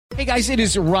Hey guys, it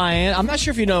is Ryan. I'm not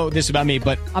sure if you know this about me,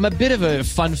 but I'm a bit of a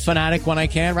fun fanatic when I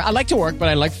can. I like to work, but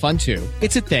I like fun too.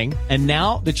 It's a thing. And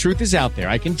now the truth is out there.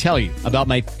 I can tell you about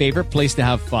my favorite place to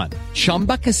have fun.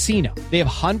 Chumba Casino. They have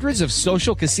hundreds of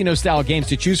social casino style games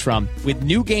to choose from with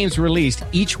new games released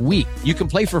each week. You can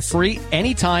play for free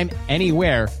anytime,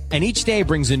 anywhere. And each day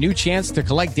brings a new chance to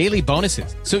collect daily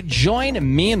bonuses. So join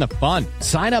me in the fun.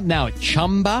 Sign up now at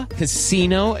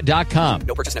ChumbaCasino.com.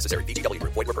 No purchase necessary. VGW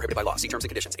Group. Void where prohibited by law. See terms and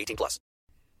conditions. 18+.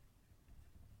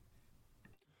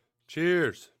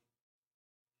 Cheers.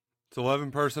 It's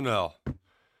 11 Personnel.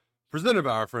 Presented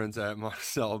by our friends at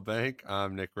Monticello Bank.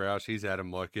 I'm Nick Roush. He's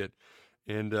Adam Luckett.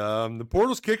 And the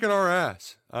portal's kicking our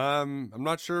ass. I'm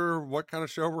not sure what kind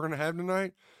of show we're going to have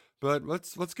tonight, but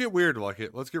let's get weird,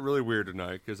 Luckett. Let's get really weird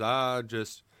tonight, because I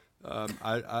just I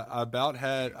about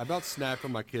snapped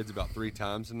on my kids about 3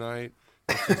 times tonight.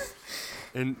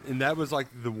 And that was like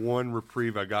the one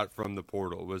reprieve I got from the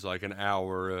portal, was like an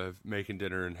hour of making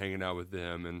dinner and hanging out with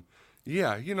them. And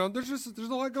yeah, you know, there's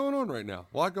a lot going on right now.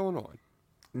 A lot going on.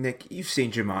 Nick, you've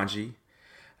seen Jumanji.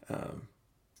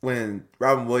 When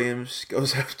Robin Williams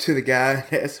goes up to the guy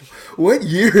and asks, "What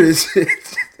year is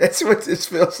it?" That's what this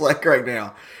feels like right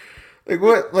now. Like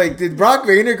what? Like did Brock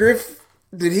Vandagriff?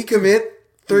 Did he commit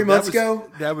 3 months ago?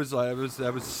 That was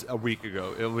a week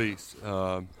ago at least.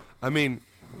 I mean,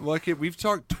 like we've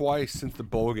talked twice since the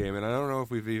bowl game, and I don't know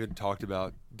if we've even talked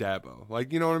about Dabo.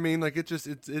 Like, you know what I mean? Like it's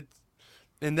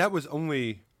and that was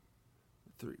only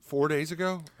 4 days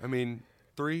ago. I mean,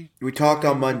 3. We talked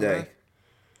on Monday.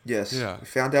 Yes. Yeah. We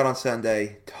found out on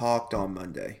Sunday. Talked on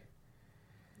Monday.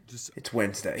 It's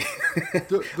Wednesday.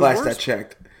 Last I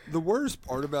checked. The worst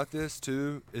part about this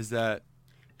too is that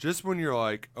just when you're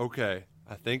like, okay,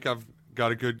 I think I've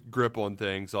got a good grip on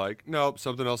things, like, nope,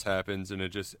 something else happens and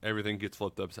everything gets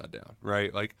flipped upside down,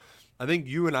 right? Like, I think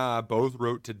you and I both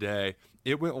wrote today,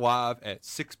 it went live at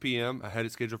 6 p.m. I had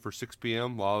it scheduled for 6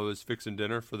 p.m. while I was fixing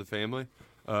dinner for the family.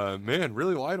 Man,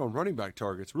 really light on running back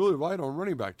targets. I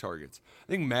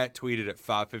think Matt tweeted at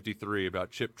 5:53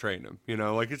 about Chip Trainum. You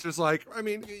know, like, it's just like, I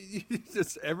mean, it's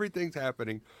just everything's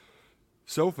happening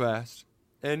so fast.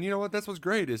 And you know what? That's what's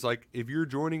great is, like, if you're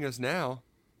joining us now,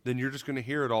 then you're just going to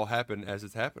hear it all happen as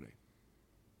it's happening.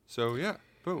 So, yeah,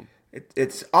 boom.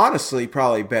 It's honestly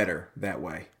probably better that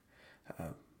way.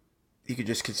 You could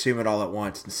just consume it all at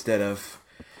once instead of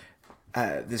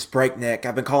this breakneck.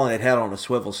 I've been calling it hell on a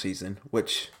swivel season,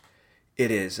 which it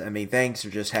is. I mean, things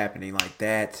are just happening like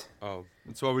that. Oh,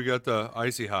 that's why we got the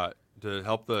Icy Hot to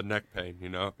help the neck pain, you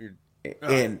know?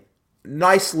 And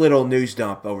nice little news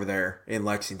dump over there in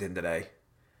Lexington today.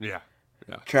 Yeah.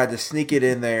 Tried to sneak it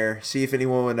in there, see if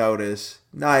anyone would notice.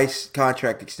 Nice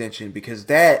contract extension, because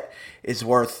that is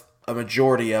worth a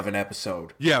majority of an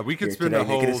episode. Yeah, we could spend today, a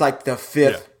whole... It's like the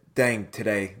 5th thing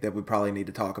today that we probably need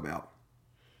to talk about.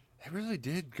 It really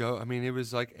did go. I mean, it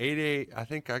was like 8. I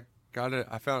think I got it.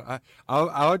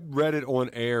 I read it on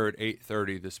air at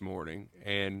 8:30 this morning,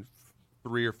 and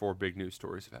 3 or 4 big news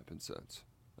stories have happened since.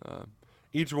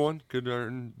 Each one could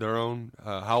earn their own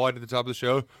highlight at the top of the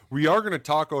show. We are going to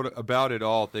talk about it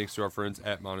all thanks to our friends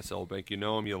at Monticello Bank. You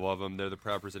know them, you love them. They're the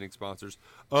proud presenting sponsors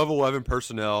of 11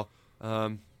 Personnel.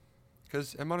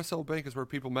 Because at Monticello Bank is where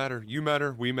people matter. You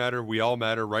matter, we all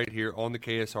matter right here on the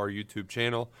KSR YouTube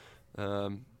channel.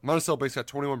 Monticello Bank's got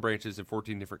 21 branches in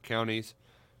 14 different counties.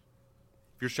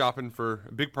 If you're shopping for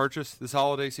a big purchase this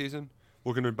holiday season,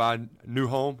 looking to buy a new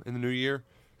home in the new year,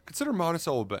 consider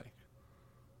Monticello Bank.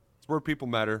 It's where people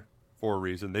matter for a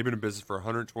reason. They've been in business for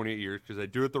 128 years because they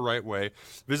do it the right way.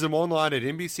 Visit them online at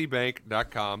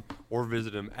nbcbank.com or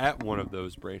visit them at one of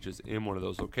those branches in one of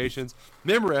those locations.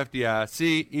 Member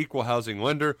FDIC, equal housing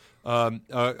lender.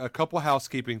 A couple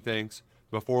housekeeping things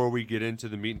before we get into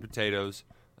the meat and potatoes.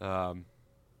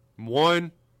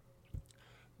 One,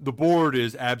 the board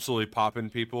is absolutely popping,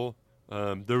 people.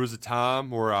 There was a time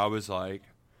where I was like,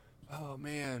 oh,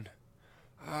 man,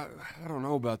 I don't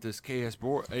know about this KS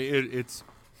board. It's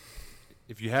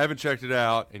if you haven't checked it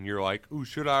out and you're like, ooh,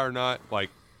 should I or not? Like,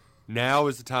 now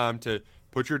is the time to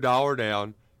put your dollar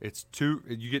down.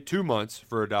 You get 2 months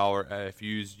for $1 if you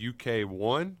use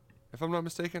UK1, if I'm not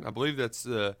mistaken. I believe that's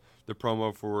the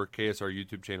promo for KSR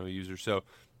YouTube channel users. So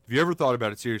if you ever thought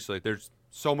about it seriously, there's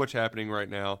so much happening right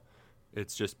now.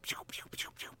 It's just pew, pew,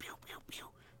 pew, pew, pew, pew, pew.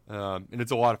 And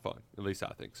it's a lot of fun. At least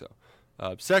I think so.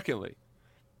 Secondly,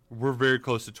 we're very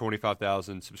close to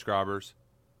 25,000 subscribers.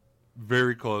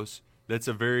 Very close. That's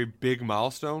a very big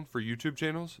milestone for YouTube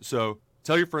channels. So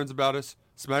tell your friends about us.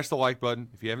 Smash the like button.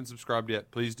 If you haven't subscribed yet,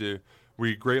 please do.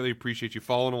 We greatly appreciate you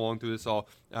following along through this all.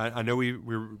 I know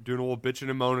we're doing a little bitching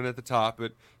and moaning at the top,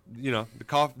 but you know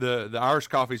the Irish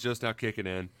coffee's just now kicking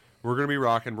in. We're going to be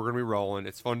rocking. We're going to be rolling.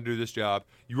 It's fun to do this job.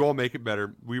 You all make it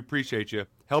better. We appreciate you.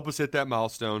 Help us hit that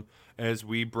milestone as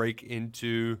we break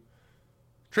into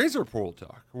transfer portal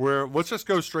talk. Where let's just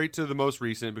go straight to the most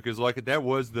recent, because like that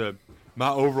was my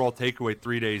overall takeaway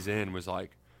 3 days in was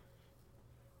like,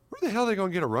 where the hell are they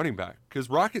going to get a running back? Because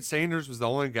Rocket Sanders was the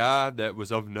only guy that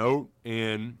was of note.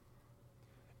 And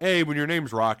A, when your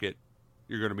name's Rocket,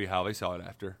 you're going to be highly sought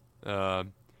after.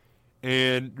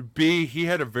 And B, he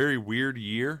had a very weird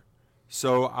year.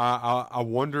 So I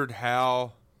wondered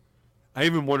how – I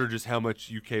even wondered just how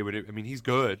much UK would – I mean, he's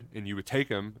good, and you would take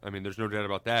him. I mean, there's no doubt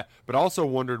about that. But I also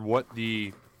wondered what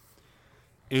the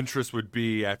interest would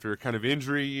be after a kind of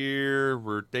injury year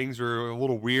where things are a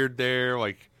little weird there.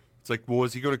 Like, it's like, well,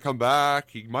 is he going to come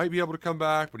back? He might be able to come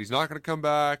back, but he's not going to come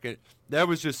back. And that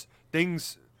was just –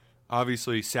 things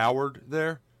obviously soured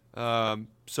there.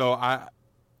 So I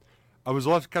was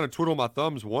left kind of twiddling my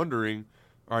thumbs wondering –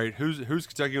 all right, who's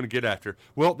Kentucky going to get after?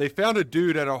 Well, they found a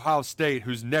dude at Ohio State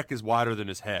whose neck is wider than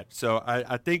his head. So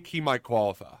I think he might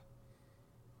qualify.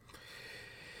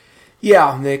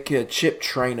 Yeah, Nick, Chip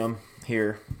Trainum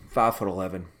here,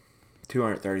 5'11",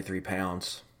 233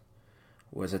 pounds.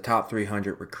 Was a top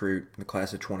 300 recruit in the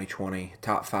class of 2020,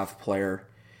 top 5 player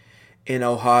in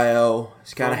Ohio.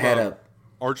 He's kind of had a...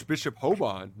 Archbishop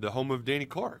Hoban, the home of Danny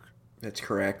Clark. That's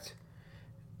correct.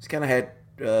 He's kind of had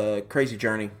a crazy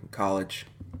journey in college.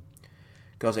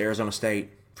 Goes to Arizona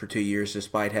State for 2 years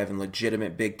despite having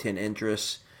legitimate Big Ten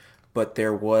interests, but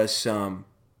there was some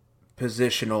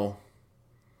positional,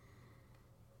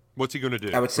 what's he going to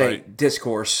do? I would say,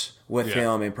 discourse with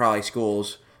him in probably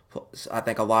schools. I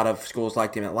think a lot of schools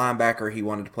liked him at linebacker. He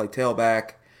wanted to play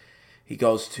tailback. He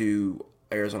goes to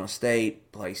Arizona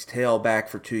State, plays tailback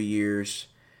for 2 years,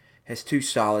 has 2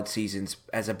 solid seasons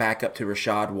as a backup to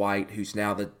Rashad White, who's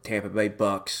now the Tampa Bay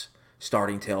Bucks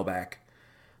starting tailback.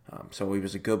 So he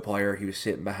was a good player. He was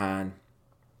sitting behind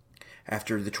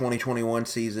after the 2021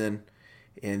 season,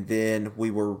 and then we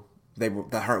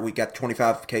got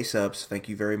 25K subs. Thank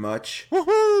you very much.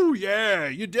 Woohoo! Yeah,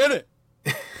 you did it.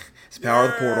 It's the power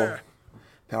of the portal.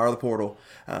 Power of the portal.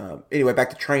 Anyway, back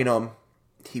to Trainum.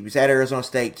 He was at Arizona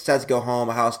State. Decides to go home.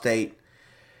 Ohio State.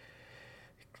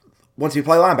 Wants to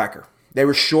play linebacker. They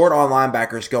were short on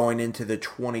linebackers going into the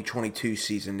 2022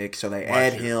 season, Nick. So they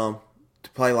add him to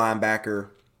play linebacker.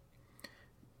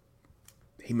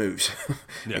 He moves.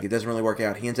 Like, it doesn't really work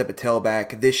out. He ends up at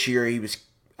tailback. This year he was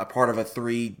a part of a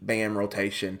 3-man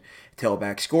rotation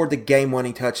tailback. Scored the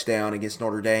game-winning touchdown against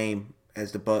Notre Dame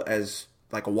as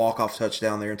like a walk-off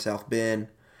touchdown there in South Bend.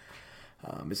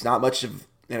 It's not much of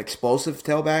an explosive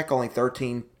tailback. Only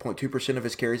 13.2% of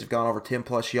his carries have gone over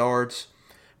 10-plus yards.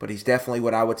 But he's definitely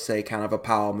what I would say kind of a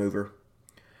pile mover.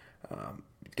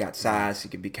 He's got size. He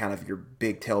can be kind of your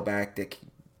big tailback that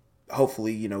can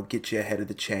hopefully, get you ahead of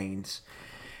the chains.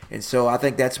 And so I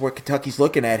think that's what Kentucky's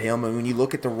looking at him. And when you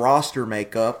look at the roster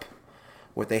makeup,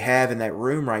 what they have in that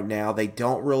room right now, they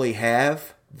don't really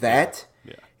have that.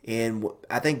 Yeah. And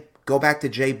I think go back to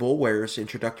Jay Boulware's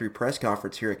introductory press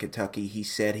conference here at Kentucky. He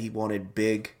said he wanted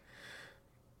big,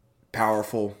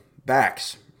 powerful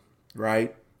backs,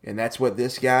 right? And that's what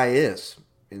this guy is.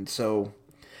 And so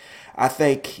I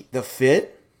think the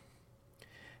fit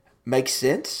makes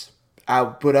sense. I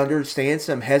would understand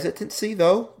some hesitancy,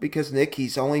 though, because, Nick,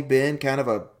 he's only been kind of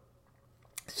a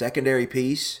secondary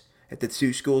piece at the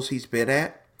 2 schools he's been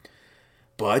at.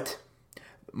 But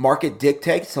market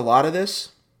dictates a lot of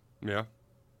this. Yeah.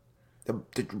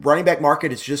 The running back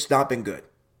market has just not been good.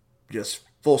 Just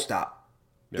full stop.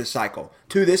 This cycle.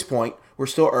 To this point, we're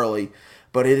still early,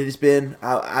 but it has been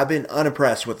I've been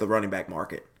unimpressed with the running back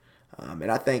market.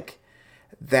 And I think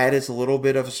that is a little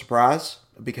bit of a surprise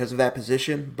because of that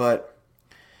position, but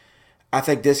I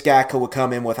think this guy would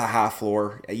come in with a high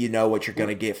floor. You know what you're going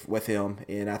to get with him,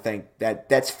 and I think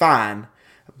that's fine,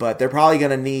 but they're probably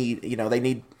going to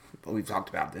need, we've talked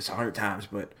about this 100 times,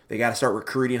 but they got to start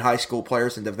recruiting high school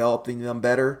players and developing them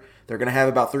better. They're going to have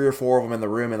about 3 or 4 of them in the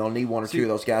room, and they'll need 1 or 2 of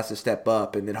those guys to step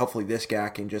up, and then hopefully this guy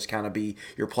can just kind of be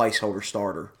your placeholder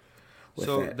starter.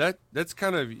 So that's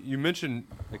kind of, you mentioned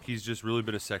like he's just really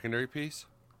been a secondary piece.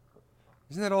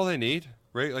 Isn't that all they need,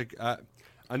 right? Like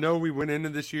I know we went into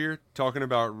this year talking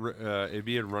about it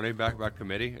being running back by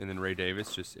committee, and then Ray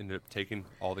Davis just ended up taking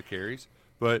all the carries.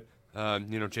 But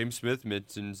James Smith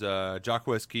mentions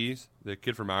Jacquez Keys, the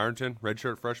kid from Ironton,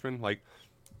 redshirt freshman. Like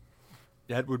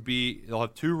that would be, they'll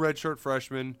have 2 redshirt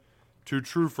freshmen, 2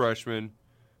 true freshmen,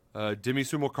 Demi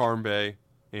Sumo-Karmbe,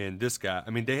 and this guy. I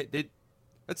mean, they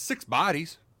that's 6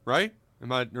 bodies, right?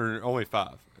 Or only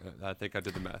 5? I think I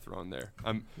did the math wrong there.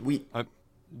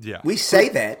 We say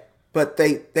that, but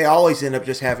they always end up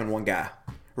just having one guy,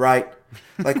 right?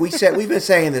 Like we've been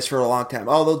saying this for a long time.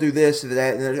 Oh, they'll do this and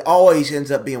that, and there always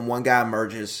ends up being one guy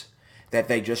emerges that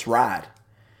they just ride.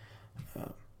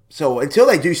 So until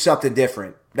they do something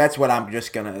different, that's what I'm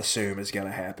just going to assume is going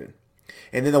to happen.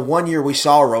 And then the one year we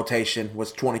saw a rotation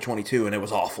was 2022, and it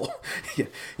was awful.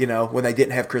 When they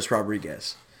didn't have Chris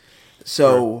Rodriguez.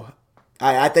 So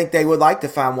I think they would like to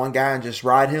find one guy and just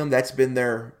ride him. That's been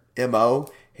their MO,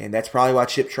 and that's probably why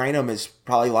Chip Trainum is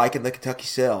probably liking the Kentucky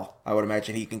Sale. I would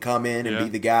imagine he can come in and be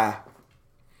the guy.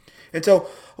 And so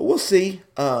we'll see.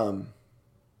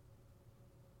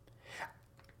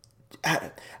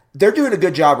 They're doing a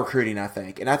good job recruiting, I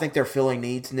think. And I think they're filling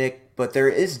needs, Nick. But there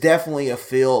is definitely a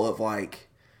feel of like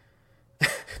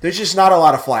there's just not a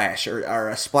lot of flash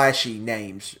or splashy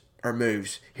names or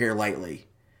moves here lately.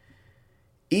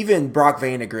 Even Brock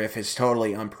Vandegrift is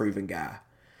totally unproven guy.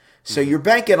 So you're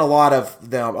banking a lot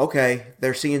of them. Okay,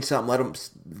 they're seeing something.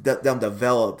 Let them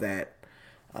develop that.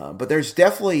 But there's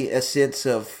definitely a sense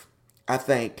of, I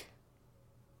think,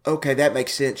 okay, that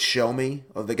makes sense. Show me.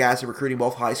 Of the guys that are recruiting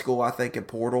both high school, I think, and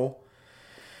portal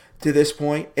to this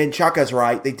point. And Chaka's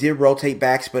right. They did rotate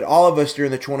backs, but all of us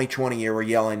during the 2020 year were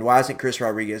yelling, why isn't Chris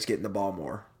Rodriguez getting the ball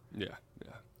more? Yeah.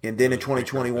 And then in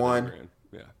 2021,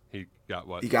 he got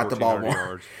what? He got the ball more.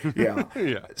 Yards. Yeah.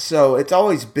 Yeah. So it's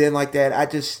always been like that.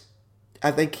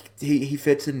 I think he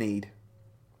fits a need.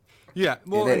 Yeah.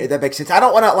 Well, that makes sense. I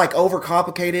don't want to like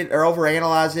overcomplicate it or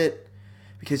overanalyze it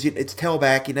because it's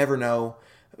tailback. You never know.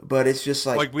 But it's just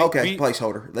like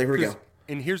placeholder. There we go.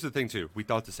 And here's the thing, too. We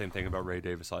thought the same thing about Ray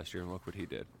Davis last year, and look what he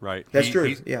did, right? That's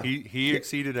true, yeah. He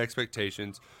exceeded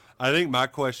expectations. I think my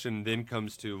question then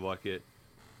comes to, Luckett,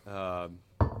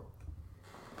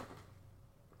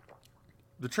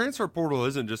 the transfer portal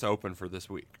isn't just open for this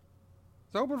week.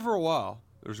 It's open for a while.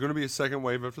 There's going to be a second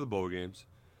wave after the bowl games.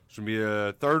 There's going to be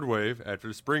a third wave after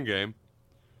the spring game.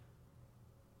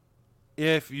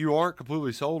 If you aren't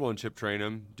completely sold on Chip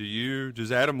Trainum,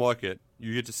 does Adam Luckett,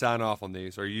 you get to sign off on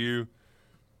these?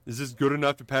 Is this good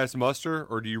enough to pass muster,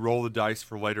 or do you roll the dice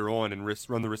for later on and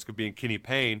run the risk of being Kenny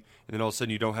Payne, and then all of a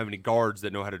sudden you don't have any guards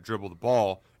that know how to dribble the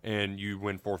ball, and you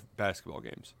win 4 basketball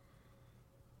games?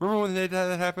 Remember when that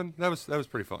happened? That was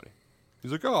pretty funny.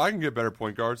 He's like, I can get better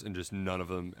point guards, and just none of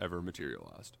them ever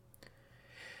materialized.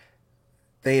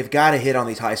 They have got to hit on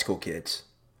these high school kids.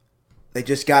 They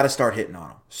just got to start hitting on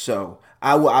them. So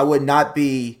I would not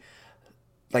be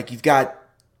like, you've got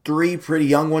 3 pretty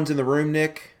young ones in the room,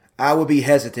 Nick. I would be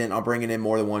hesitant on bringing in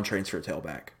more than one transfer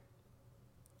tailback.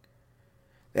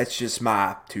 That's just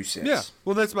my 2 cents. Yeah,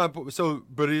 well, that's my so.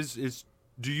 But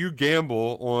do you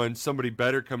gamble on somebody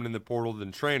better coming in the portal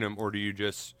than Trainum, or do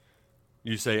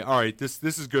you say, all right, this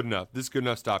is good enough. This is good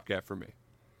enough stopgap for me.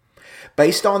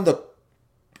 Based on the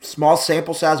small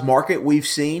sample size market we've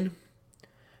seen,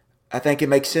 I think it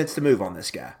makes sense to move on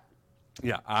this guy.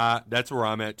 Yeah, that's where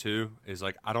I'm at too. Is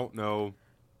like, I don't know.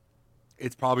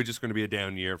 It's probably just going to be a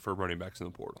down year for running backs in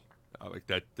the portal. Like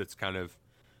that's kind of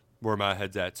where my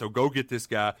head's at. So go get this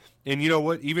guy. And you know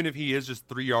what? Even if he is just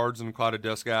 3 yards in a cloud of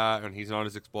dust guy and he's not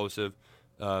as explosive,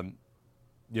 you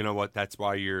know what? That's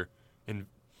why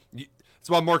that's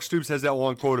why Mark Stoops has that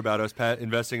long quote about us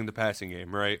investing in the passing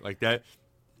game, right? Like that.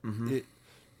 Mm-hmm.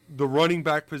 The running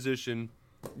back position.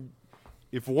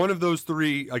 If one of those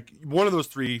 3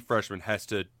 freshmen has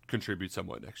to contribute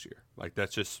somewhat next year, like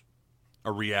that's just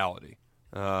a reality.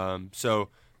 So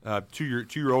to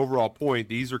your overall point,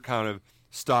 these are kind of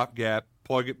stopgap,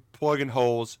 plugging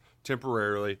holes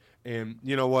temporarily. And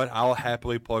you know what? I'll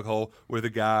happily plug hole with a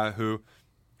guy who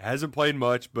hasn't played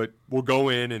much, but will go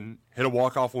in and hit a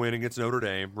walk-off win against Notre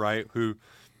Dame, right? Who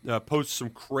posts some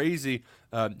crazy.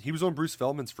 He was on Bruce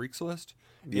Feldman's Freaks list,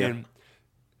 and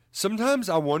sometimes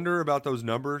I wonder about those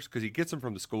numbers because he gets them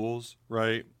from the schools,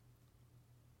 right?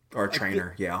 Or a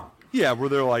trainer, yeah. Yeah, where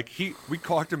they're like, we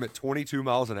clocked him at 22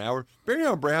 miles an hour.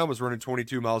 Barryon Brown was running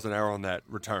 22 miles an hour on that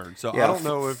return. So I don't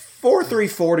know if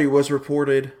 4.340 was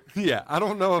reported. Yeah, I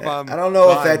don't know if I don't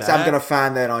know if that's. I'm going to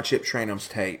find that on Chip Trainum's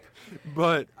tape.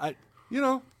 But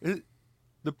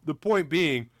the point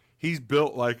being, he's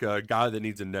built like a guy that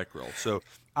needs a neck roll. So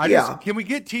can we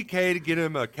get TK to get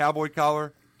him a cowboy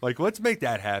collar? Like, let's make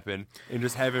that happen and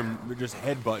just have him just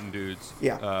headbutting dudes.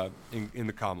 In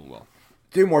the Commonwealth.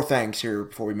 2 more things here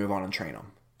before we move on and train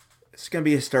them. It's going to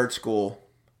be his 3rd school.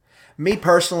 Me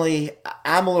personally,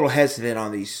 I'm a little hesitant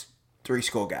on these 3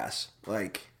 school guys.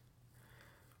 Like,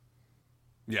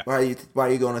 why are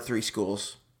you going to 3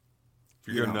 schools?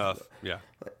 If you're good enough, yeah.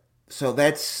 So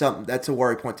that's a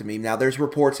worry point to me. Now, there's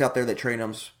reports out there that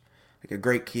Trainum's like a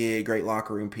great kid, great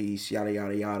locker room piece, yada,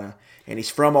 yada, yada. And he's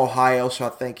from Ohio, so I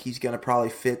think he's going to probably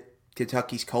fit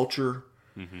Kentucky's culture.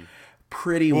 Mm-hmm.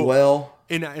 pretty well.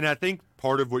 And I think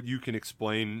part of what you can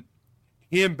explain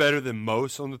him better than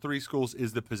most on the three schools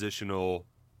is the positional,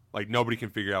 like nobody can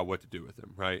figure out what to do with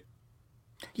him, right?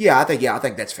 Yeah, I think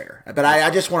that's fair. But I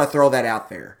just want to throw that out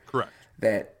there. Correct.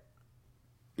 That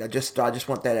I just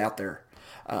want that out there.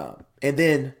 And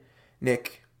then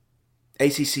Nick,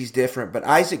 ACC's different, but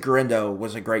Isaac Guerendo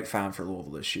was a great find for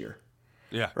Louisville this year.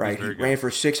 Yeah, right. He ran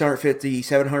for 650,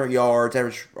 700 yards,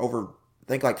 averaged over I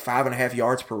think like 5.5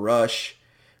 yards per rush.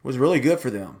 It was really good for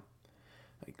them.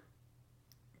 Like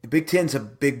the Big Ten's a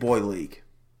big boy league,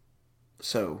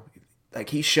 so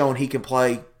like he's shown he can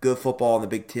play good football in the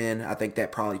Big Ten. I think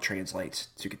that probably translates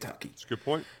to Kentucky. That's a good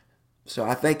point. So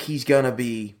I think he's gonna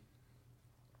be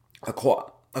a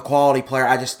quality player.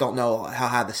 I just don't know how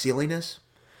high the ceiling is.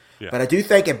 Yeah. But I do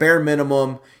think at bare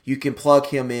minimum, you can plug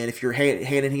him in. If you're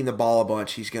handing him the ball a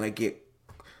bunch, he's going to get,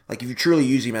 like if you truly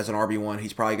use him as an RB1,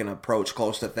 he's probably going to approach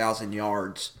close to 1,000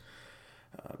 yards,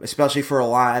 especially for a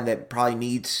line that probably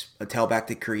needs a tailback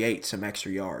to create some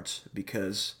extra yards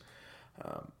because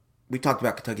we talked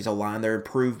about Kentucky's O-line. They're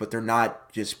improved, but they're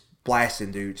not just blasting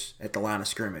dudes at the line of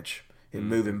scrimmage and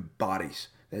moving bodies.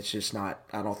 That's just not,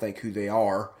 I don't think, who they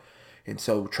are. And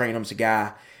so Trainum's a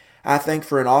guy. I think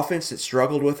for an offense that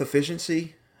struggled with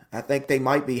efficiency, I think they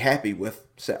might be happy with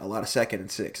a lot of 2nd and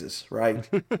 6s, right?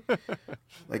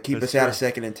 Like keep us out of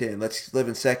 2nd and 10. Let's live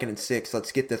in 2nd and 6.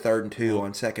 Let's get the 3rd and 2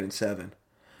 on 2nd and 7.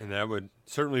 And that would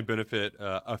certainly benefit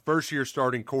a first-year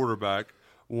starting quarterback,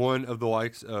 one of the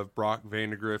likes of Brock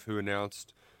Vandagriff, who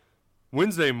announced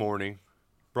Wednesday morning,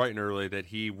 bright and early, that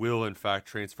he will in fact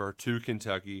transfer to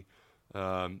Kentucky.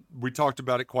 We talked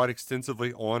about it quite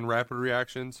extensively on Rapid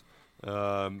Reactions.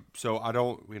 So I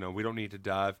don't, we don't need to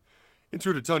dive into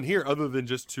it a ton here other than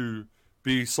just to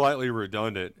be slightly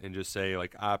redundant and just say,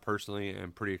 like, I personally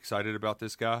am pretty excited about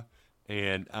this guy.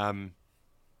 And I'm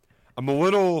a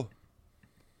little,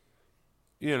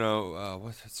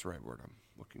 what's the right word I'm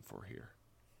looking for here?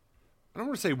 I don't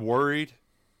want to say worried,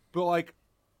 but like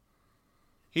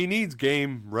he needs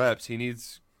game reps. He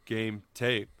needs game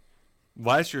tape.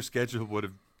 Last year's schedule would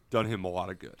have done him a lot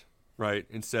of good, right?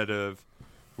 Instead of,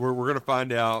 we're going to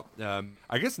find out.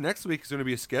 I guess next week is going to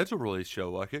be a schedule release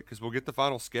show, Luckett, because we'll get the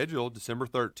final schedule December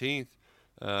 13th.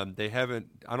 They haven't.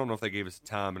 I don't know if they gave us a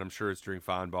time, and I'm sure it's during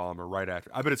Feinbaum or right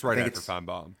after. I bet it's right after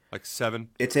Feinbaum, like 7.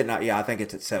 It's at I think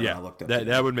it's at 7. Yeah, I looked up.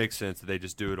 That would make sense that they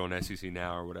just do it on SEC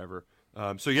Now or whatever.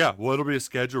 So yeah, well, it'll be a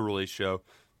schedule release show.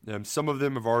 Some of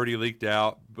them have already leaked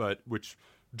out, but which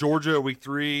Georgia week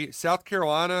 3, South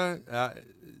Carolina.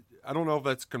 I don't know if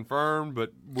that's confirmed,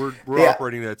 but we're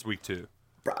operating that's week 2.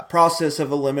 Process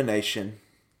of elimination.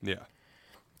 Yeah.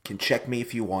 Can check me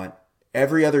if you want.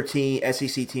 Every other team,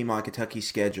 SEC team on Kentucky's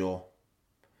schedule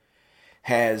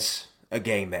has a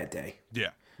game that day. Yeah.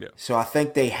 Yeah. So I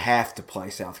think they have to play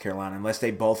South Carolina unless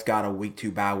they both got a week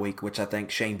 2 bye week, which I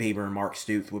think Shane Bieber and Mark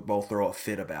Stuth would both throw a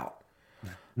fit about.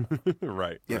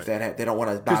 Right. If they don't want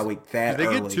a bye week that they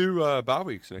early. Get 2 bye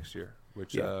weeks next year,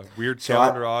 which weird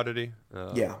calendar oddity.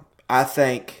 I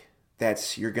think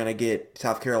you're going to get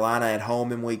South Carolina at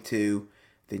home in week 2,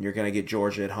 then you're going to get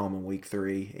Georgia at home in week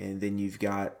 3, and then you've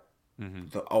got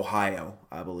the Ohio,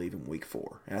 I believe, in week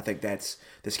 4. And I think that's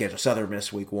the schedule. Southern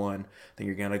Miss week 1. Then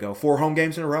you're going to go 4 home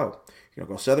games in a row. You're going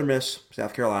to go Southern Miss,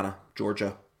 South Carolina,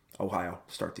 Georgia, Ohio,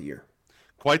 start the year.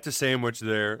 Quite the sandwich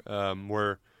there,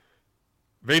 where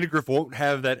Vandagriff won't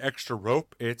have that extra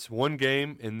rope. It's one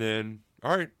game, and then,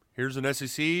 all right, here's an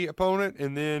SEC opponent,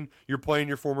 and then you're playing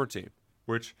your former team,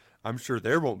 which I'm sure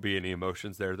there won't be any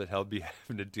emotions there that he'll be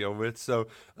having to deal with. So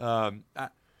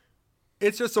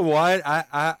it's just a wide.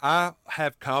 I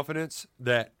have confidence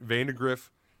that Vandagriff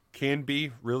can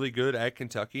be really good at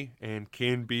Kentucky and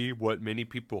can be what many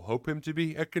people hope him to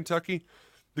be at Kentucky.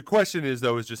 The question is,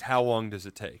 though, is just how long does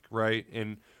it take, right?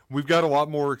 And we've got a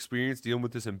lot more experience dealing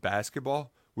with this in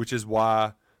basketball, which is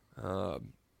why, I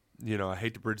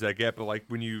hate to bridge that gap, but like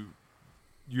when you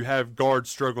have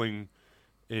guards struggling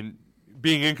and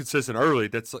being inconsistent early,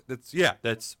 that's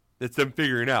them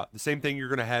figuring out. The same thing you're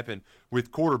going to happen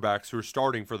with quarterbacks who are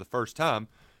starting for the first time.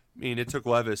 I mean, it took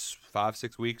Levis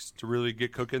 5-6 weeks to really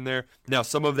get cooking there. Now,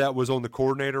 some of that was on the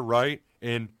coordinator, right?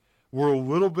 And we're a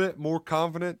little bit more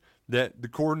confident that the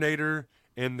coordinator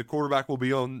and the quarterback will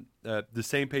be on the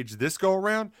same page this go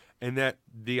around, and that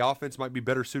the offense might be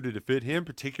better suited to fit him,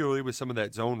 particularly with some of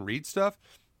that zone read stuff.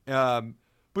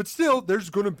 But still, there's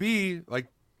going to be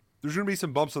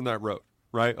some bumps on that road,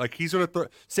 right? Like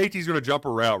safety's going to jump a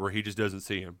route where he just doesn't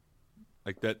see him.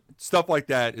 Like that stuff like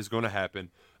that is going to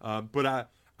happen. But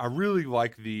I really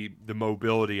like the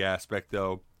mobility aspect,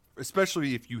 though,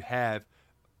 especially if you have,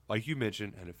 like you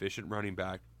mentioned, an efficient running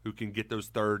back who can get those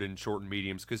third and short and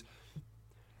mediums. Because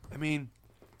I mean,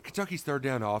 Kentucky's third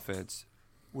down offense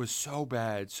was so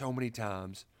bad so many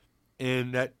times,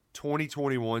 and that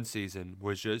 2021 season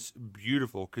was just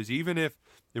beautiful because even if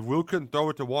Will couldn't throw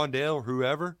it to Wandale or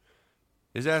whoever,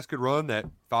 his ass could run that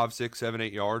 5, 6, 7,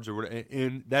 8 yards or whatever,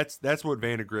 and that's what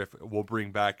Vandagriff will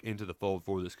bring back into the fold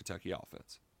for this Kentucky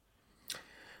offense.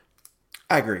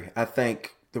 I agree. I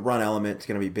think the run element is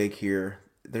going to be big here.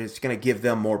 It's going to give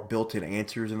them more built-in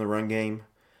answers in the run game.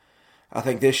 I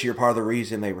think this year part of the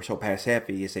reason they were so pass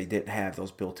happy is they didn't have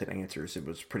those built-in answers. It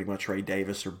was pretty much Ray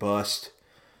Davis or bust,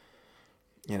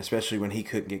 and especially when he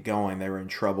couldn't get going, they were in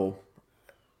trouble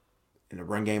in the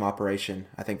run game operation.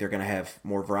 I think they're going to have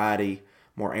more variety,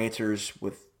 more answers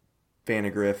with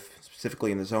Vandagriff,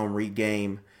 specifically in the zone read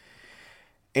game.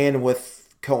 And with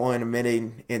Cohen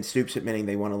admitting and Stoops admitting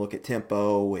they want to look at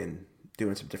tempo and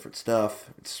doing some different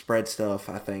stuff, spread stuff,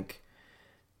 I think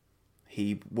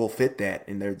he will fit that.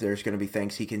 And there's going to be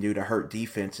things he can do to hurt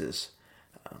defenses.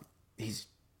 He's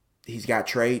got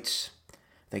traits. I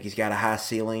think he's got a high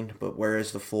ceiling, but where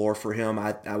is the floor for him?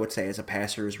 I would say as a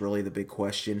passer is really the big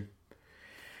question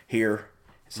here.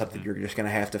 Something you're just going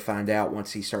to have to find out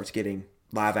once he starts getting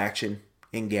live action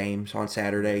in games on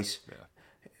Saturdays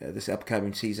this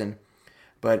upcoming season.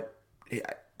 But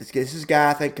this is a guy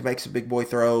I think can make some big boy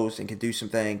throws and can do some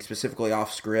things, specifically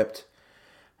off script,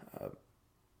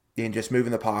 and just move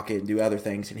in the pocket and do other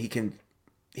things. And he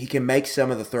can make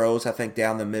some of the throws, I think,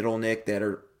 down the middle, Nick, that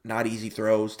are not easy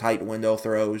throws, tight window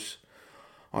throws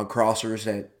on crossers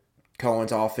that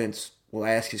Cohen's offense will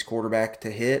ask his quarterback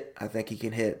to hit. I think he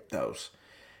can hit those.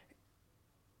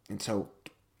 And so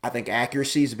I think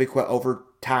accuracy is a big question. Over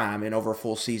time and over a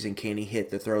full season, can he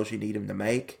hit the throws you need him to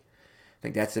make? I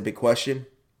think that's the big question.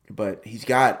 But he's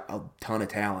got a ton of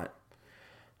talent.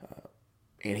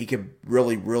 And he could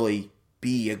really, really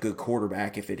be a good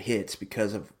quarterback if it hits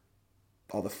because of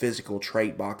all the physical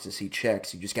trait boxes he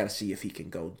checks. You just got to see if he can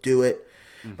go do it.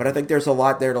 Mm-hmm. But I think there's a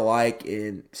lot there to like.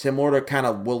 And similar to kind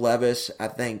of Will Levis, I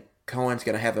think Cohen's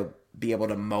going to be able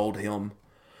to mold him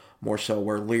more so,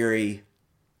 where Leary,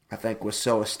 I think, was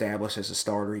so established as a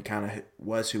starter, he kind of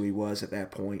was who he was at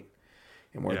that point.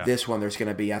 And where this one, there's going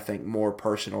to be, I think, more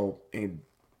personal and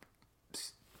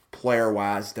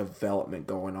player-wise development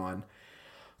going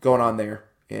on there.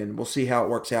 And we'll see how it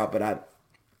works out. But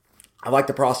I like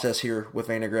the process here with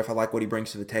Vandagriff. I like what he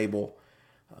brings to the table.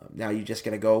 Now you just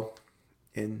got to go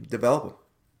and develop him.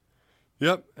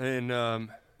 Yep,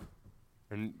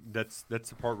 and that's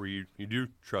the part where you do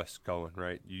trust Cohen,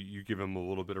 right? You give him a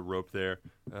little bit of rope there.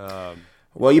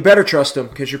 Well, you better trust him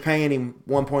because you're paying him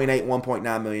 $1.8,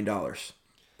 $1.9 million.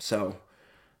 So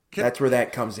that's where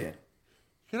that comes in.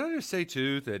 Can I just say,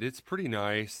 too, that it's pretty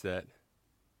nice that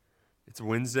it's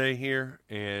Wednesday here,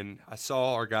 and I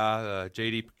saw our guy,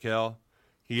 J.D. Piquel.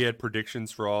 He had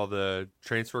predictions for all the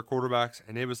transfer quarterbacks,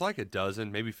 and it was like a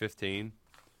dozen, maybe 15.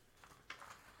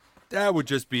 That would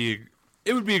just be –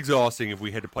 it would be exhausting if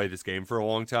we had to play this game for a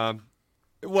long time.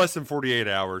 Less than 48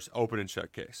 hours, open and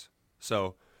shut case.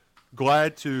 So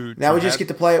glad to – Now we just get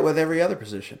to play it with every other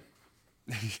position.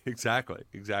 Exactly.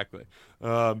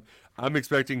 I'm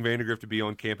expecting Vandagriff to be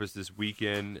on campus this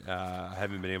weekend. I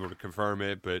haven't been able to confirm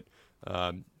it, but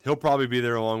he'll probably be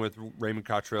there along with Raymond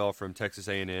Cottrell from Texas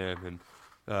A&M and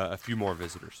a few more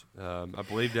visitors. I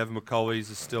believe Devin McCulley's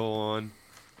is still on,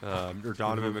 or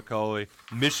Donovan McCulley.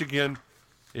 Michigan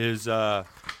is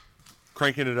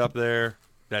cranking it up there.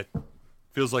 That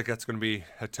feels like that's going to be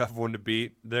a tough one to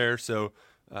beat there. So.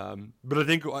 But I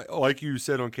think, like you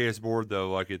said on KS Board,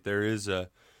 though, there is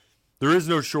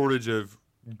no shortage of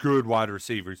good wide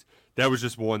receivers. That was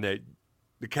just one that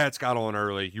the Cats got on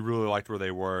early. You really liked where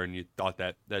they were, and you thought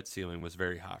that ceiling was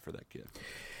very high for that kid.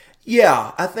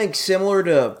 Yeah, I think similar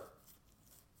to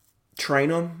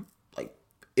Trainum, like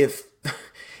if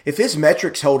his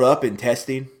metrics hold up in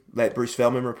testing that Bruce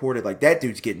Feldman reported, like that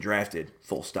dude's getting drafted,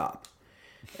 full stop.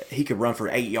 He could run for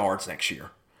 8 yards next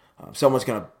year. Someone's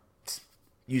going to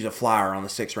use a flyer on the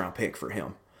 6th-round pick for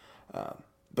him.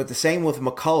 But the same with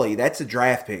McCulley. That's a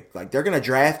draft pick. Like, they're going to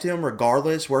draft him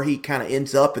regardless. Where he kind of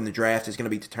ends up in the draft is going to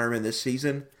be determined this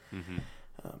season. Mm-hmm.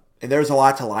 And there's a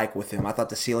lot to like with him. I thought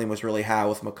the ceiling was really high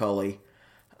with McCulley.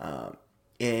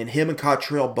 And him and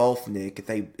Cottrell both, Nick,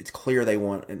 it's clear they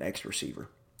want an X receiver.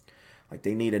 Like,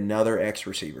 they need another X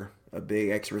receiver, a big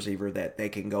X receiver that they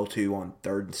can go to on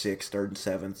 3rd and 6, 3rd and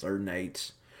 7, 3rd and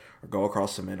 8s, or go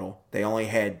across the middle. They only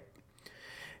had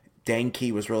Dane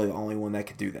Key was really the only one that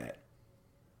could do that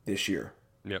this year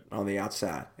on the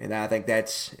outside. And I think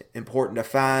that's important to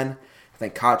find. I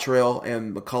think Cottrell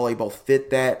and McCulley both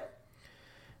fit that.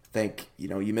 I think,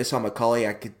 you miss on McCulley,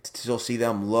 I could still see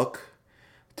them look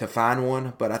to find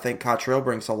one. But I think Cottrell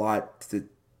brings a lot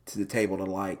to to the table to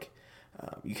like.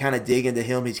 You kind of dig into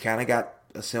him. He's kind of got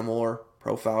a similar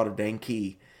profile to Dane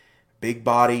Key.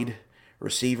 Big-bodied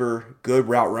receiver, good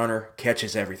route runner,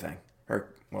 catches everything.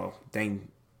 Dane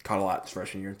caught a lot this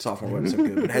freshman year. Sophomore wasn't so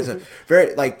good, but has a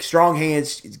very strong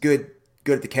hands. He's good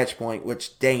at the catch point,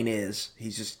 which Dane is.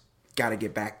 He's just got to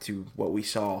get back to what we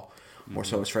saw more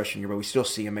so his freshman year, but we still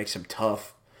see him make some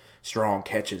tough, strong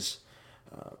catches,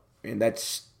 and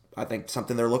that's I think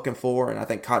something they're looking for. And I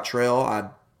think Cottrell, I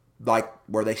like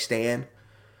where they stand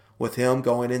with him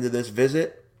going into this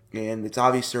visit, and it's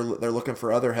obvious they're looking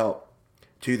for other help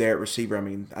to there at receiver. I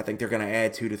mean, I think they're going to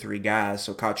add 2 to 3 guys,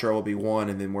 so Cottrell will be one,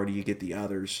 and then where do you get the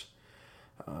others?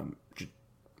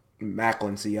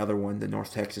 Macklin's the other one, the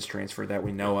North Texas transfer that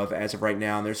we know of as of right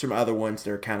now, and there's some other ones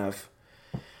that are kind of,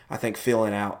 I think,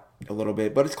 filling out a little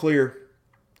bit. But it's clear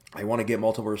they want to get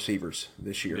multiple receivers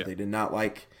this year. Yeah. They did not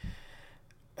like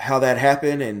how that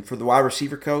happened, and for the wide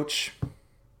receiver coach,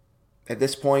 at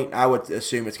this point, I would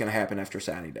assume it's going to happen after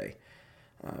signing day.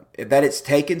 That it's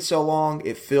taken so long,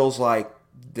 it feels like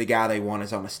the guy they want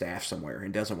is on a staff somewhere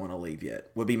and doesn't want to leave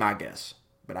yet, would be my guess,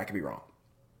 but I could be wrong.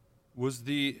 Wasn't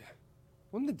the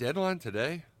deadline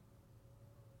today?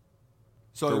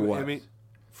 So for what? I mean,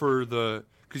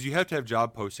 because you have to have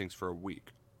job postings for a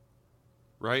week,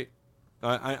 right?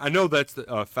 I know that's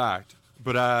the fact,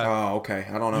 but oh, okay,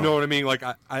 I don't know. You know what I mean? Like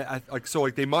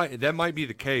that might be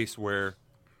the case where,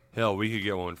 hell, we could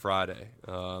get one Friday.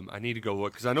 I need to go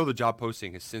look because I know the job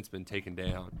posting has since been taken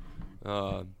down.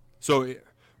 I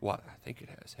think it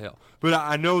has. Hell, but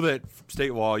I know that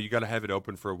state law, you got to have it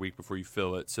open for a week before you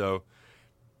fill it. So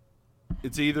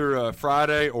it's either a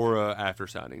Friday or a after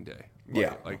signing day.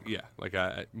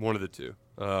 One of the two.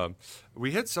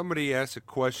 We had somebody ask a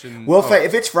question.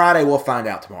 If it's Friday, we'll find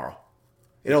out tomorrow.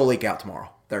 It'll leak out tomorrow,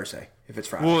 Thursday, if it's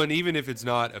Friday. Well, and even if it's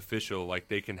not official, like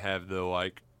they can have the all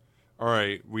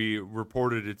right, we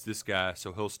reported it's this guy,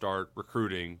 so he'll start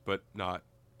recruiting, but not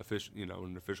official, in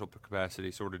an official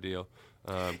capacity sort of deal.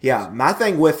 My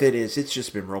thing with it is it's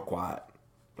just been real quiet.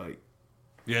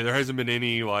 There hasn't been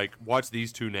any watch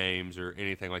these 2 names or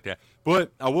anything like that.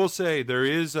 But I will say there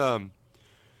is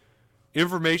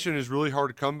information is really hard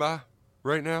to come by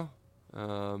right now.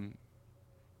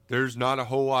 There's not a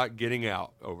whole lot getting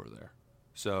out over there,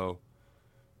 so.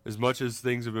 As much as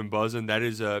things have been buzzing,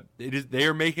 they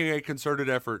are making a concerted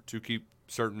effort to keep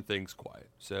certain things quiet.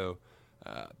 So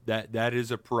that is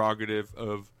a prerogative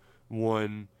of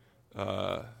one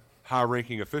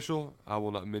high-ranking official. I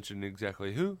will not mention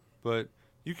exactly who, but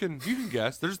you can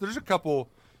guess. There's a couple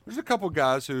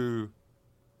guys who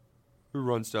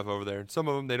run stuff over there, and some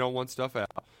of them they don't want stuff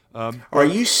out. Are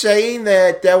you saying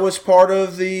that was part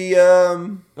of the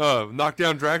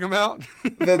knockdown, drag 'em out?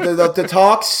 the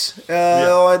talks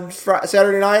on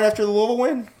Saturday night after the Louisville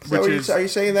win? Are you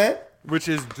saying that? Which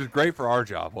is just great for our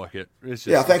job. It's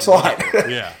just, thanks a lot.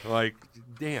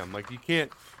 Damn, you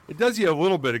can't. It does you a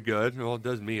little bit of good. Well, it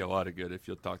does me a lot of good if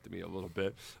you'll talk to me a little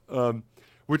bit.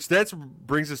 Which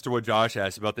brings us to what Josh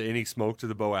asked about the any smoke to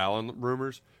the Bo Allen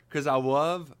rumors, because I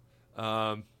love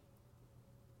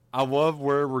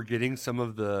where we're getting some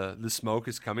of the smoke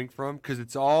is coming from, because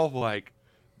it's all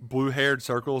blue-haired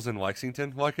circles in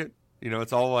Lexington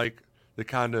it's all the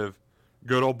kind of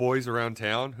good old boys around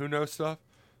town who know stuff.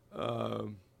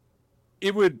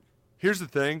 Here's the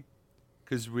thing,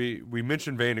 because we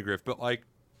mentioned Vandegrift, but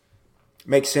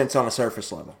makes sense on a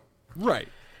surface level. Right,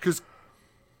 because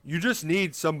you just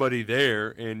need somebody there,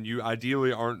 and you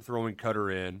ideally aren't throwing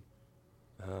Cutter in.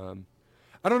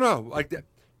 I don't know,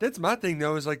 that's my thing,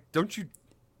 though, is don't you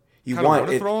want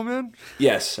to throw them in?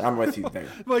 Yes, I'm with you there.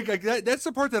 That's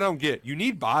the part that I don't get. You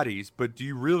need bodies, but do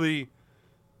you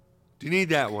need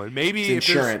that one? Maybe it's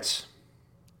insurance.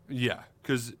 Yeah,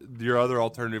 because your other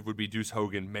alternative would be Deuce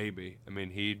Hogan, maybe. I mean,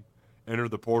 he'd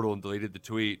entered the portal and deleted the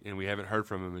tweet, and we haven't heard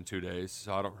from him in 2 days,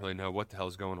 so I don't really know what the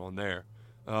hell's going on there.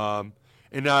 And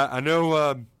I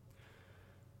know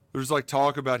there's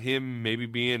talk about him maybe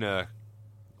being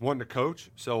wanting to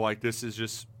coach, so this is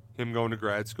just him going to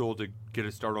grad school to get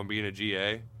a start on being a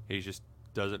GA. He just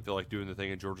doesn't feel like doing the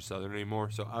thing at Georgia Southern anymore,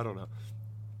 so I don't know.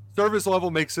 Service level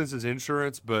makes sense as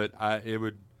insurance, but it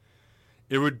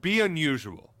would be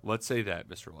unusual. Let's say that,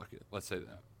 Mr. Luckett. Let's say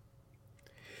that.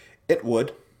 It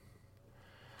would.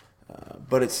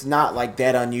 But it's not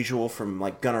that unusual from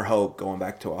Gunnar Hope going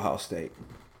back to Ohio State.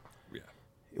 Yeah.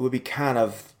 It would be kind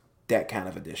of that kind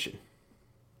of addition.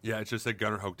 Yeah, it's just that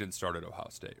Gunnar Hope didn't start at Ohio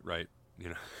State, right?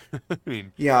 If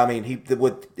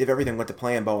everything went to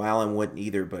plan, Bo Allen wouldn't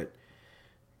either, but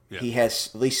he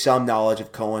has at least some knowledge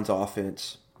of Cohen's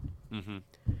offense. Mm-hmm.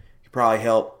 He probably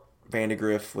helped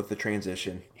Vandegrift with the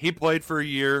transition. He played for a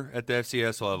year at the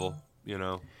FCS level, You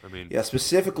know, I mean, Yeah,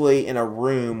 specifically in a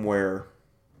room where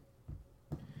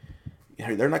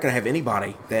they're not going to have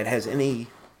anybody that has any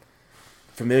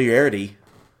familiarity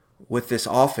with this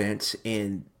offense,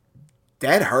 and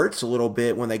that hurts a little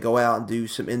bit when they go out and do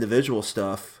some individual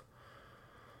stuff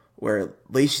where at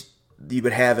least you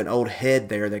would have an old head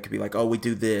there that could be like, oh, we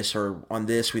do this, or on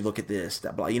this we look at this.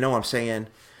 That, you know what I'm saying?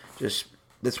 Just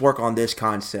let's work on this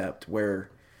concept where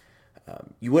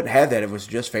you wouldn't have that if it was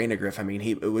just Vandegrift. I mean,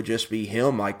 it would just be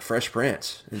him like Fresh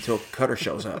Prince until Cutter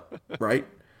shows up, right?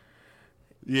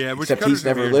 Yeah, which Except he's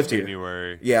never lived here.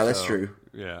 January. Yeah, that's true.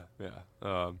 Yeah.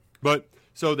 But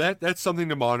so that's something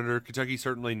to monitor. Kentucky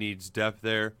certainly needs depth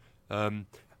there.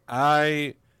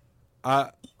 I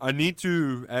need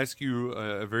to ask you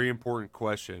a very important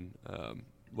question,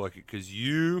 Lucky, because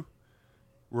you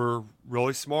were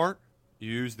really smart.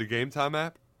 You used the Game Time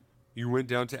app. You went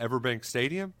down to Everbank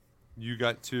Stadium. You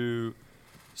got to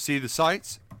see the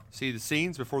sights, see the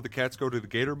scenes before the Cats go to the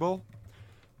Gator Bowl.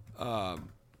 I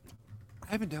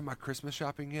haven't done my Christmas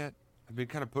shopping yet. I've been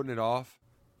kind of putting it off.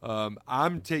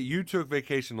 You took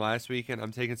vacation last weekend.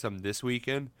 I'm taking some this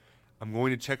weekend. I'm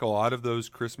going to check a lot of those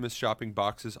Christmas shopping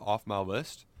boxes off my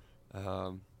list.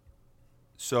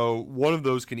 So one of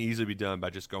those can easily be done by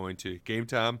just going to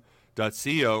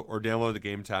gametime.co or download the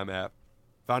Game Time app,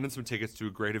 finding some tickets to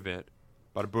a great event.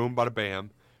 Bada boom, bada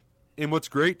bam. And what's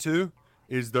great, too,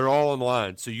 is they're all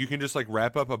online. So you can just, like,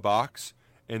 wrap up a box,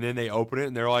 and then they open it,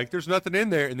 and they're like, there's nothing in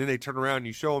there. And then they turn around and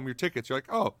you show them your tickets. You're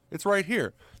like, oh, it's right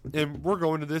here. And we're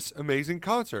going to this amazing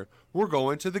concert. We're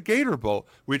going to the Gator Bowl,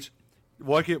 which,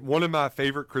 one of my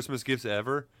favorite Christmas gifts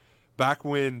ever. Back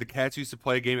when the Cats used to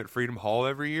play a game at Freedom Hall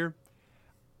every year.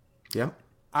 Yeah.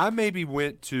 I maybe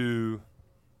went to,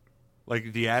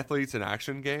 like, the Athletes in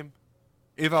Action game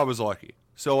if I was lucky.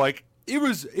 So, like, it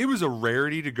was a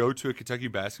rarity to go to a Kentucky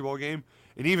basketball game.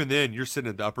 And even then, you're sitting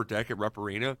at the upper deck at Rupp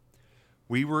Arena.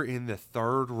 We were in the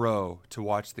third row to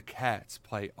watch the Cats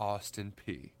play Austin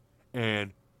Peay.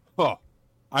 And,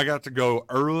 I got to go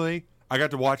early. I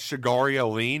got to watch Shagari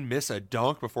Aline miss a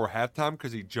dunk before halftime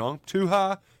because he jumped too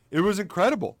high. It was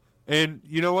incredible. And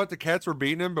you know what? The Cats were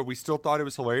beating him, but we still thought it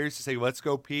was hilarious to say, let's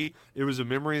go Peay. It was a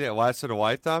memory that lasted a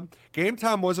lifetime. Game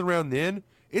Time wasn't around then.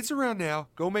 It's around now.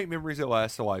 Go make memories that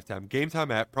last a lifetime. Game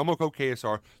Time app, promo code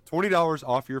KSR, $20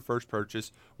 off your first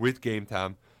purchase with Game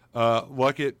Time.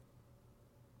 Luckett,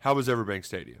 how was Everbank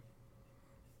Stadium?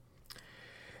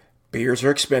 Beers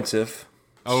are expensive.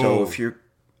 So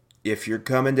if you're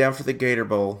coming down for the Gator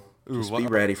Bowl, just be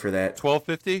ready for that.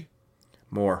 $12.50?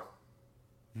 More.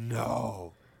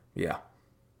 No. Yeah.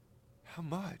 How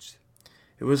much?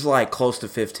 It was like close to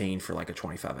 15 for like a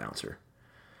 25-ouncer.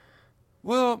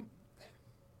 Well,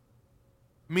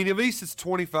 I mean, at least it's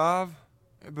 25,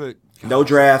 but gosh. No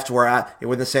draft in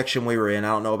the section we were in. I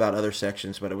don't know about other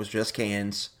sections, but it was just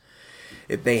cans.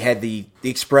 If they had the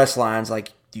express lines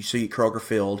like you see at Kroger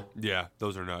Field. Yeah,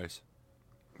 those are nice.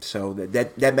 So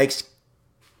that makes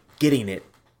getting it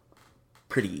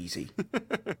pretty easy.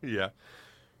 Yeah.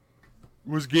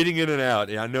 Was getting in and out.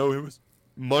 Yeah, I know it was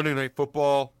Monday Night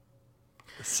Football.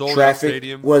 Sold out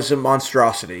stadium. Traffic was a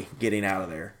monstrosity getting out of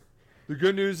there. The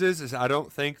good news is I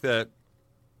don't think that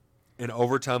an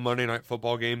overtime Monday Night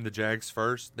Football game, the Jags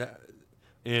first,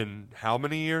 in how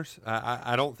many years?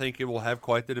 I don't think it will have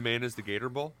quite the demand as the Gator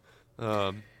Bowl.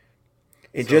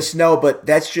 Just know, but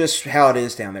that's just how it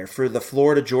is down there. For the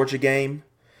Florida-Georgia game,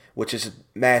 which is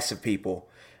massive people,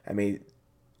 I mean,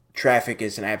 traffic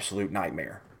is an absolute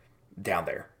nightmare down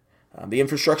there. The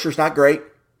infrastructure is not great.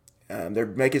 They're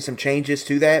making some changes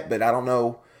to that, but I don't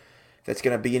know if that's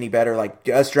going to be any better. Like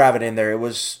us driving in there,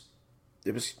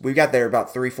 we got there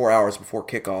about 3-4 hours before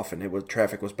kickoff, and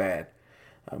traffic was bad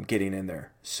getting in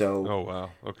there. So, oh wow,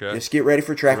 okay. Just get ready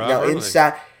for traffic. Now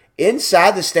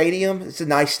inside the stadium, it's a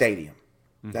nice stadium.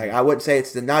 Mm-hmm. Like, I wouldn't say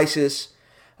it's the nicest,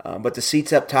 but the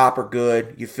seats up top are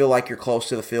good. You feel like you're close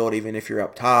to the field, even if you're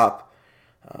up top.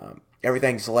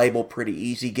 Everything's labeled pretty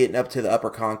easy. Getting up to the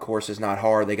upper concourse is not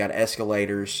hard. They got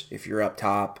escalators if you're up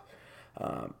top.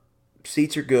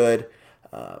 Seats are good.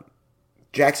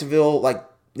 Jacksonville, like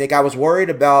Nick, I was worried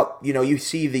about, you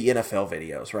see the NFL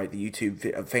videos, right? The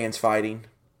YouTube fans fighting.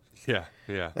 Yeah,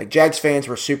 yeah. Like Jags fans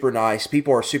were super nice.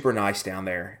 People are super nice down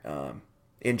there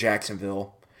in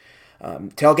Jacksonville.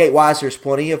 Tailgate-wise, there's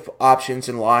plenty of options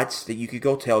and lots that you could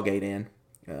go tailgate in.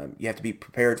 You have to be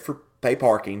prepared for pay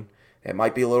parking. It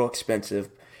might be a little expensive.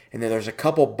 And then there's a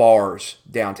couple bars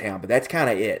downtown, but that's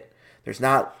kind of it. There's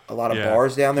not a lot of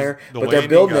bars down there. But they're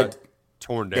building it.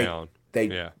 Torn down.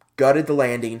 They gutted the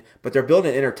landing, but they're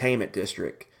building an entertainment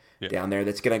district down there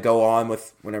that's going to go on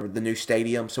with whenever the new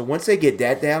stadium. So once they get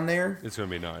that down there, it's going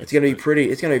to be nice. It's going to be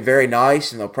pretty. It's going to be very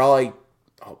nice, and they'll probably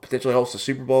potentially host the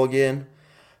Super Bowl again.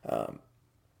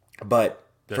 But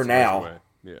That's for a ways now, away.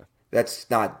 Yeah. that's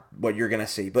not what you're going to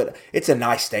see. But it's a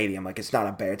nice stadium. Like, it's not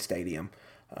a bad stadium.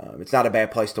 It's not a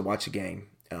bad place to watch a game.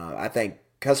 I think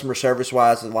customer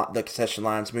service-wise, the concession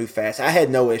lines move fast. I had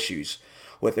no issues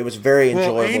with it. Was a very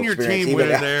enjoyable and your experience. team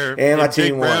went in there, and my Jake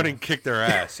team won. Browning kicked their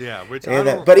ass. Yeah, which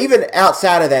But even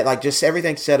outside of that, like, just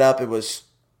everything set up, it was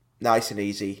nice and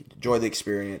easy. Enjoy the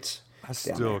experience. I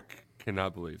still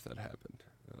cannot believe that happened.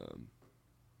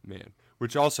 Man.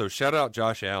 Which also, shout out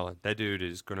Josh Allen. That dude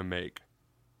is going to make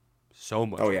so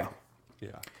much money.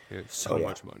 Yeah, so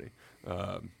much money.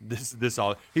 This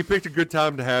all he picked a good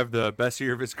time to have the best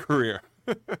year of his career.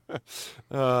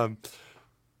 All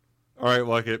right,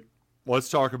 Luckett, let's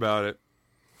talk about it.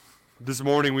 This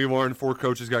morning we learned 4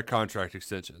 coaches got contract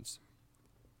extensions.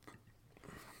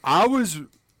 I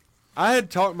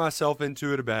had talked myself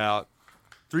into it about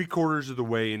 3/4 of the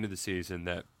way into the season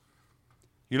that,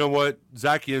 you know what,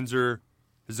 Zach Yenser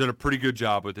has done a pretty good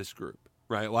job with this group,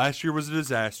 right? Last year was a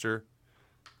disaster.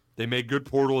 They made good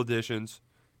portal additions,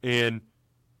 and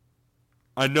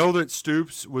I know that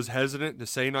Stoops was hesitant to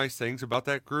say nice things about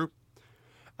that group.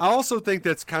 I also think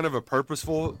that's kind of a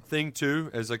purposeful thing too,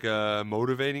 as like a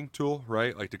motivating tool,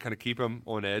 right? Like to kind of keep them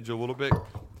on edge a little bit,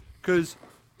 because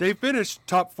they finished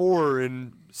top 4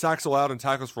 in sacks allowed and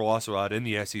tackles for loss allowed in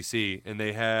the SEC, and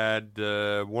they had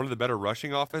one of the better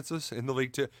rushing offenses in the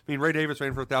league too. I mean, Ray Davis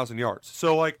ran for 1,000 yards.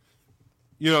 So, like,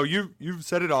 you know, you've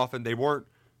said it often. They weren't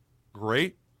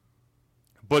great,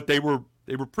 but they were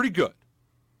pretty good.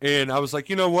 And I was like,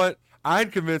 you know what? I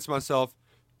had convinced myself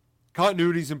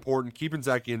continuity is important. Keeping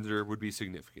Zach Yenser would be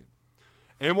significant.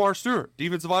 Anwar Stewart,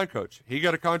 defensive line coach, he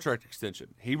got a contract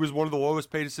extension. He was one of the lowest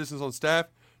paid assistants on staff.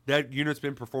 That unit's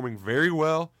been performing very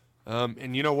well.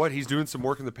 And you know what? He's doing some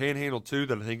work in the Panhandle, too,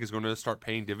 that I think is going to start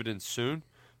paying dividends soon.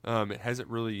 It hasn't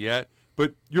really yet.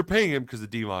 But you're paying him because the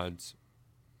D-line's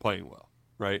playing well,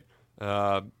 right?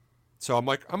 So I'm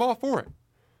like, I'm all for it.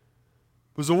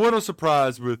 Was a little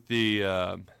surprised with the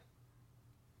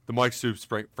Mike Stoops,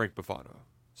 Frank Buffano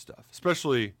stuff,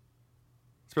 especially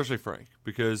Frank,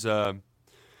 because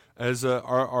as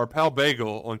our pal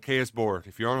Bagel on KS Board,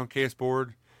 if you're on KS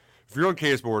Board,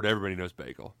 everybody knows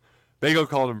Bagel. Bagel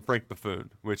called him Frank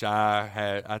Buffoon, which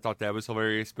I thought that was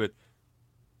hilarious, but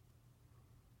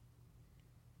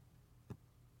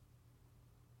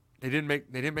they didn't make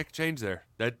a change there.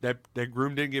 That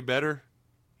groom didn't get better.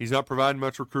 He's not providing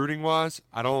much recruiting wise.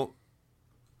 I know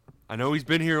he's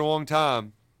been here a long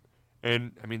time,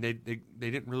 and I mean they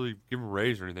didn't really give him a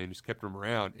raise or anything, just kept him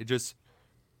around. It just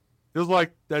feels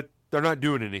like that they're not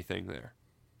doing anything there.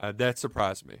 That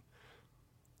surprised me,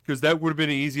 because that would have been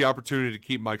an easy opportunity to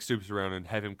keep Mike Stoops around and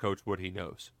have him coach what he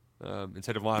knows,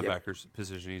 instead of linebackers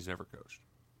position he's never coached.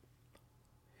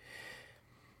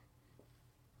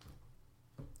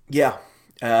 Yeah,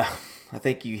 I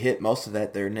think you hit most of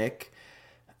that there, Nick.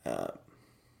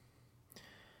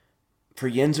 For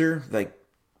Yenser, like,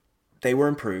 they were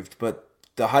improved, but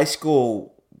the high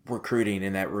school recruiting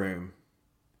in that room,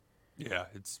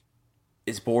 it's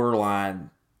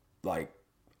borderline, like,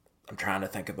 I'm trying to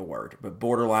think of the word, but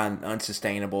borderline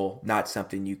unsustainable, not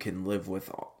something you can live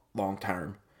with long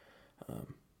term.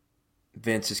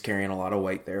 Vince is carrying a lot of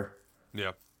weight there.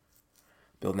 Yeah.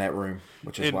 Building that room,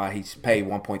 which is why he's paid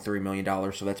 $1.3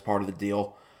 million, so that's part of the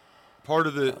deal. Part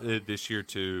of this year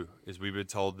too is we've been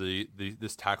told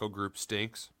this tackle group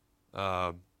stinks,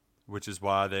 which is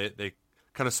why they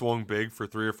kind of swung big for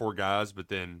 3 or 4 guys, but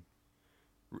then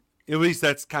at least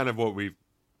that's kind of what we've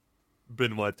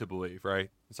been led to believe,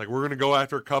 right? It's like we're going to go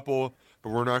after a couple,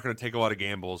 but we're not going to take a lot of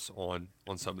gambles on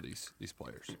some of these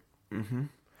players. Mm-hmm.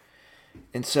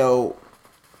 And so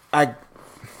I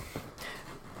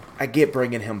get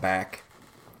bringing him back.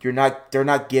 They're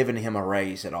not giving him a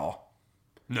raise at all.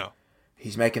 No.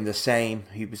 He's making the same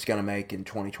he was going to make in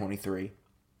 2023.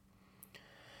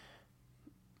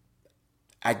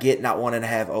 I get not wanting to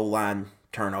have O-line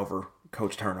turnover,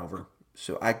 coach turnover.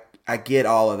 So I get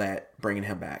all of that, bringing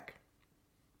him back.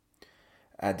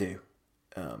 I do.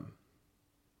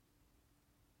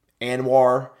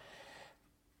 Anwar,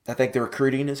 I think the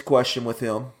recruiting is questioned with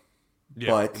him. Yeah,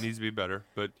 but it needs to be better.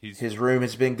 But his room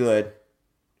has been good.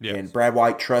 Yes. And Brad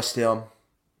White trusts him.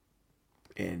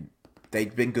 And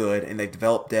they've been good, and they've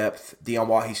developed depth.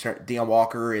 Deion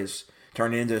Walker is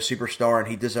turning into a superstar, and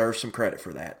he deserves some credit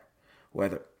for that,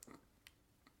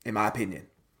 in my opinion.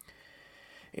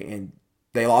 And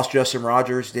they lost Justin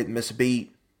Rogers, didn't miss a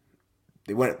beat.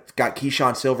 They got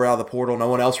Keyshawn Silver out of the portal. No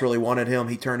one else really wanted him.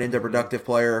 He turned into a productive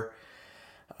player.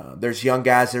 There's young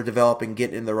guys they're developing,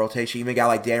 getting in the rotation. Even a guy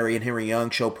like Darian Henry Young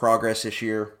showed progress this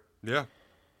year. Yeah.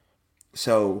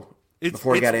 So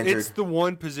before he got injured. It's the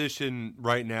one position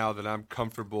right now that I'm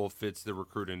comfortable fits the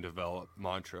recruit and develop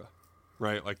mantra,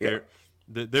 right? Like they're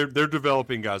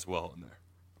developing guys well in there.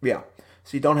 Yeah,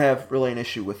 so you don't have really an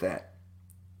issue with that.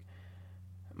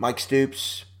 Mike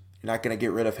Stoops, you're not going to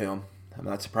get rid of him. I'm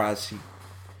not surprised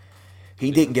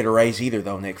he didn't get a raise either,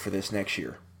 though, Nick, for this next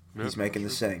year. Yep, he's making the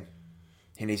same,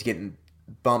 and he's getting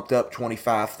bumped up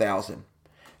 $25,000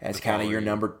 as kind of your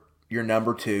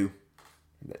number two.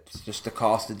 That's just the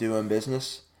cost of doing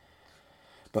business.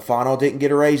 Buffano didn't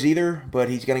get a raise either, but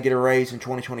he's going to get a raise in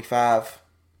 2025.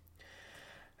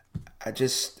 I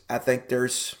think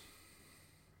there's,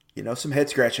 some head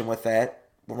scratching with that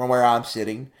from where I'm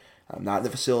sitting. I'm not in the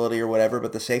facility or whatever,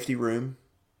 but the safety room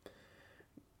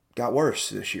got worse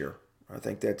this year. I don't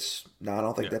think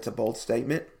that's a bold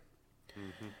statement.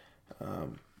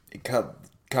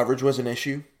 Coverage was an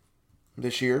issue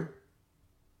this year.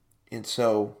 And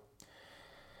so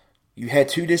you had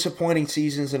 2 disappointing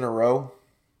seasons in a row.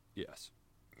 Yes.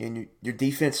 And your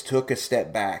defense took a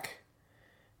step back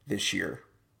this year.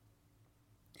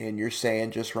 And you're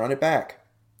saying just run it back.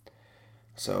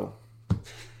 So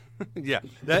yeah,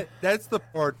 that's the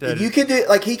part that you can do.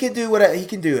 Like he can do what he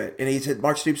can do it, and he said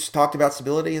Mark Stoops talked about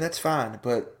stability, and that's fine.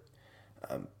 But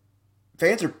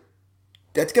fans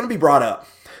that's going to be brought up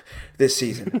this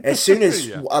season as soon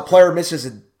as a player misses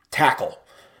a tackle.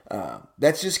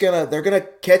 That's just they're gonna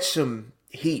catch some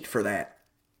heat for that,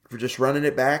 for just running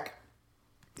it back,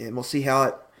 and we'll see how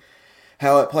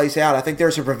it plays out. I think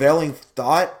there's a prevailing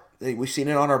thought. We've seen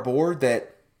it on our board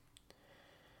that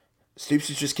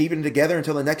Stoops is just keeping it together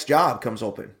until the next job comes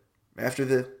open after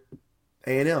the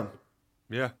A&M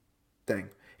thing.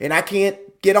 And I can't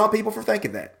get on people for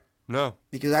thinking that. No.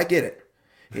 Because I get it.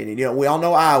 And, we all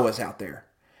know Iowa's out there.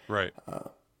 Right.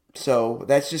 So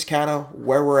that's just kind of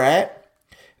where we're at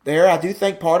there. I do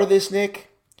think part of this,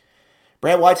 Nick,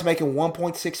 Brad White's making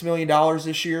 $1.6 million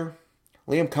this year.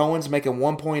 Liam Cohen's making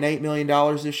 $1.8 million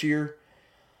this year.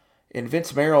 And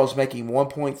Vince Merrill's making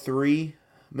 $1.3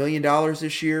 million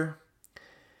this year.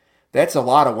 That's a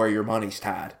lot of where your money's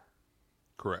tied.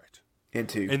 Correct.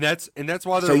 Into. And that's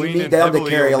why they're so you leaning need them to heavily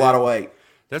carry a on lot of weight.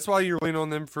 That's why you're leaning on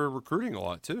them for recruiting a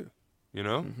lot too.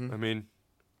 Mm-hmm. I mean,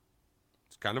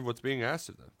 it's kind of what's being asked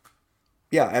of them.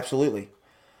 Yeah, absolutely.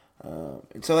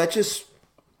 And so that's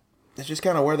just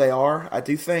kind of where they are. I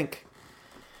do think,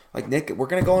 like Nick, we're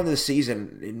going to go into the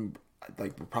season and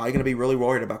we're probably going to be really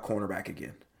worried about cornerback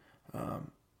again.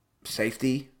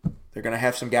 Safety, they're going to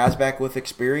have some guys back with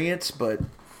experience, but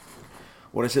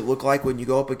what does it look like when you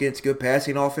go up against good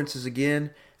passing offenses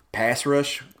again? Pass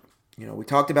rush. We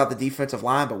talked about the defensive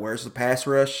line, but where's the pass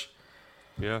rush?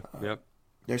 Yeah, yep.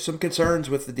 There's some concerns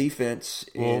with the defense.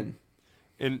 And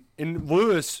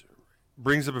Lewis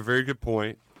brings up a very good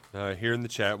point here in the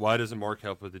chat. Why doesn't Mark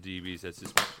help with the DBs? That's his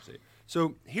specialty.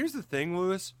 So here's the thing,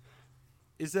 Lewis,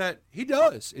 is that he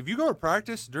does. If you go to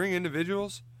practice during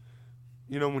individuals,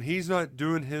 when he's not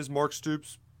doing his Mark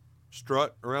Stoops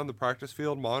strut around the practice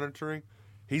field monitoring,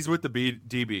 he's with the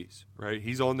DBs, right?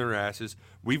 He's on their asses.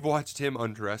 We've watched him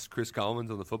undress Chris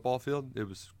Collins on the football field. It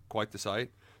was quite the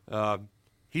sight.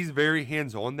 He's very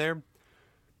hands-on there.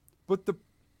 But the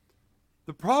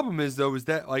problem is, though, is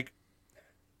that, I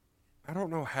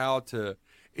don't know how to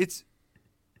 – it's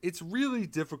really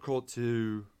difficult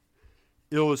to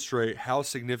illustrate how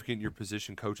significant your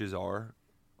position coaches are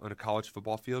on a college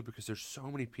football field because there's so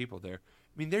many people there.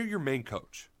 I mean, they're your main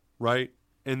coach, right?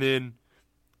 And then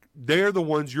they're the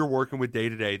ones you're working with day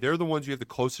to day. They're the ones you have the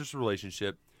closest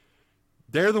relationship.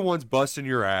 They're the ones busting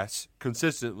your ass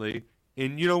consistently.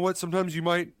 And you know what? Sometimes you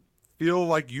might feel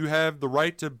like you have the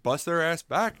right to bust their ass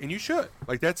back, and you should.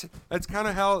 That's kind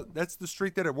of how – that's the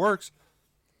streak that it works.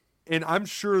 And I'm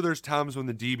sure there's times when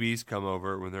the DBs come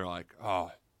over when they're like, oh,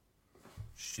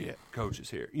 shit, coach is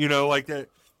here. Like that.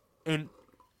 And –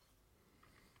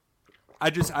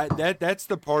 that's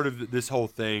the part of this whole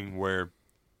thing where,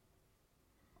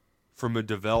 from a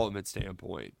development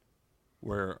standpoint,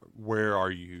 where are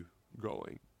you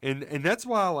going? And that's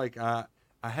why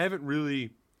I haven't really.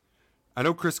 I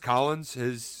know Chris Collins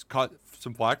has caught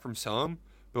some flack from some,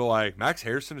 but Max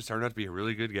Harrison has turned out to be a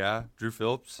really good guy. Drew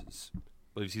Phillips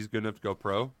believes he's good enough to go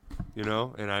pro,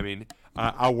 And I mean,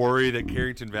 I worry that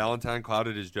Carrington Valentine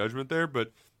clouded his judgment there,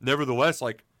 but nevertheless,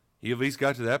 he at least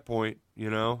got to that point,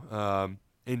 and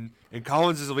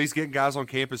Collins is at least getting guys on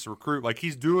campus to recruit.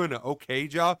 He's doing an okay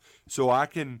job, so I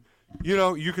can,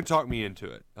 you can talk me into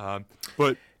it.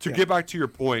 But to get back to your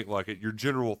point, your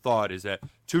general thought is that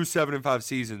 2 7-5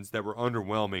 seasons that were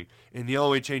underwhelming, and the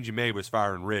only change you made was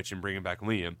firing Rich and bringing back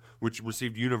Liam, which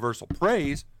received universal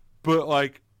praise. But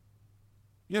what?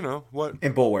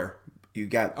 And Boulware, you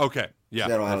got okay. Yeah,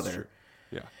 settle out of that's there.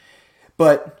 true. Yeah.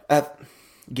 But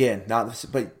again,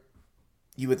 but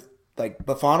you would like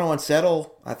Buffano and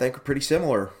Settle. I think are pretty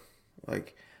similar.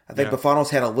 Like I think Yeah. Buffano's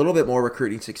had a little bit more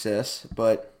recruiting success,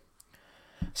 but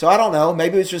so I don't know.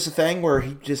 Maybe it's just a thing where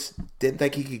he just didn't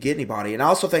think he could get anybody. And I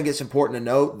also think it's important to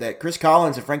note that Chris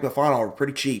Collins and Frank Buffano are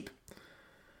pretty cheap.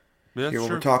 Yeah, that's Here when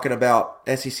true. we're talking about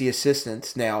SEC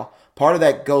assistants now, part of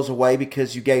that goes away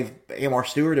because you gave Amar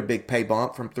Stewart a big pay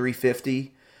bump from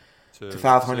 $350 to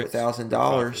 $500,000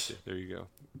 $550. There you go.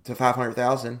 to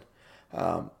 $500,000.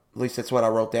 At least that's what I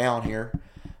wrote down here.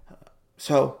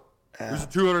 So There's a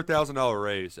 $200,000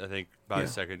 raise, I think, by Yeah.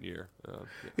 the second year.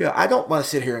 yeah, I don't want to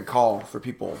sit here and call for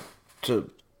people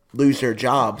to lose their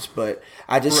jobs, but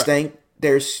I just Correct. think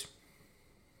there's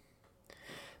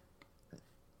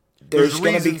going to be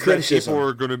reasons that criticism. people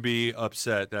are going to be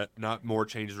upset that not more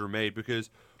changes were made because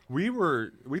we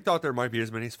thought there might be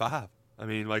as many as 5. I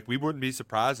mean, like we wouldn't be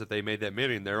surprised if they made that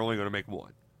many and they're only going to make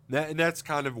 1. And that's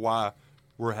kind of why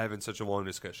we're having such a long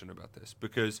discussion about this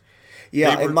because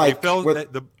Yeah, they, and Mike,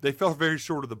 they fell very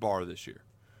short of the bar this year.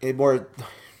 it more.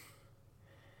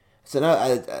 So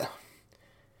no,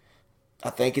 I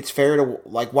think it's fair to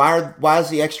like why is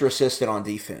the extra assistant on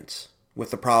defense with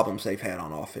the problems they've had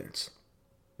on offense?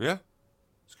 Yeah,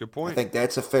 that's a good point. I think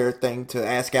that's a fair thing to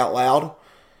ask out loud.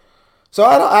 So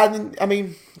I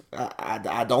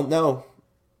don't know.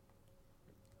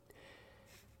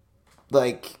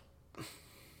 Like,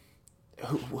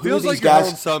 who Feels are these like you're guys?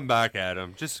 throwing something back at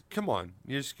him. Just come on.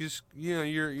 You just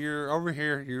you're over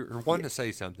here. You're wanting to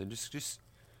say something. Just.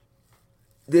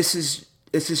 This is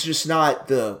just not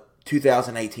the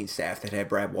 2018 staff that had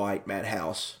Brad White, Matt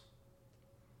House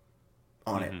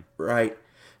on it, right?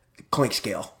 Clink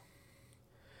scale.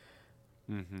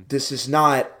 This is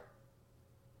not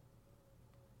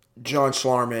John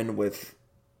Schlarman with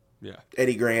Yeah.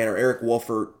 Eddie Grant or Eric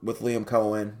Wolford with Liam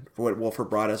Cohen for what Wolford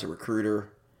brought as a recruiter.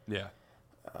 Yeah.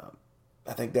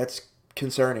 I think that's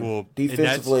concerning. Well, and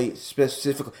defensively,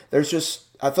 specifically,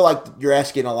 I feel like you're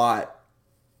asking a lot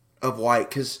of White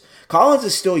because Collins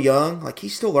is still young. Like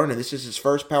he's still learning. This is his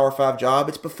first Power 5 job.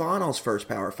 It's Buffano's first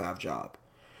Power 5 job,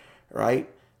 right?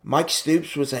 Mike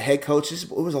Stoops was a head coach. It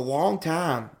was a long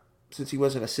time since he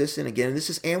was an assistant again. And this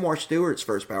is Anwar Stewart's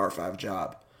first Power 5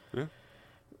 job. Yeah.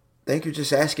 I think you're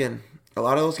just asking a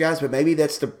lot of those guys, but maybe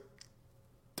that's the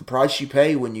price you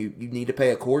pay when you need to pay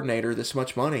a coordinator this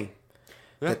much money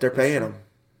that they're paying them.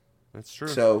 That's true.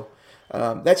 So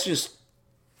that's just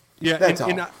yeah, that's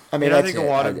and all. I mean, I that's think a it.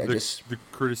 lot of I the just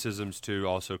criticisms too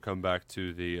also come back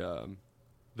to the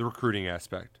recruiting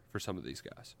aspect for some of these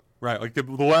guys. Right, like the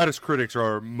loudest critics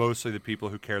are mostly the people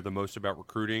who care the most about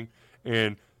recruiting,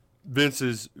 and Vince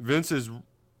is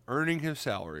earning his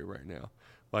salary right now.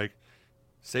 Like,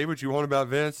 say what you want about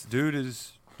Vince, dude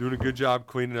is doing a good job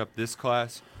cleaning up this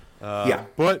class. Yeah.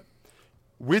 But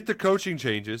with the coaching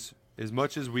changes, as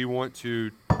much as we want to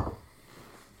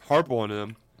harp on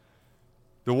them,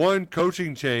 the one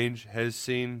coaching change has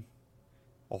seen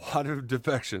a lot of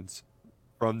defections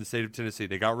from the state of Tennessee.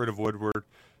 They got rid of Woodward.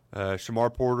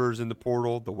 Shamar Porter's in the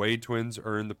portal. The Wade twins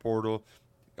are in the portal.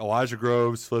 Elijah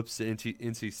Groves flips to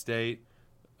NC State,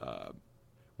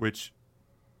 which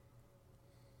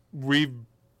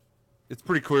it's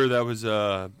pretty clear that was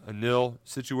a nil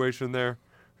situation there.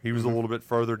 He was a little bit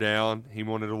further down. He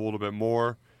wanted a little bit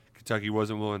more. Kentucky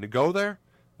wasn't willing to go there.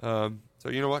 So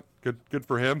you know what? Good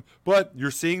for him. But you're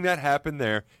seeing that happen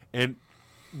there. And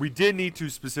we did need to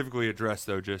specifically address,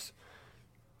 though, just,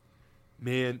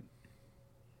 man,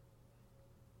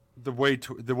 the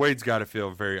Wade's got to feel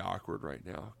very awkward right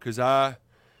now. Because, I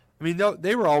mean,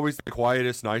 they were always the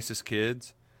quietest, nicest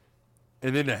kids.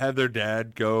 And then to have their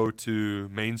dad go to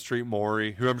Main Street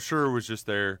Maury, who I'm sure was just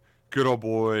their good old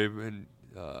boy in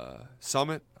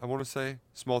Summit, I want to say,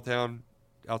 small town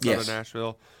outside of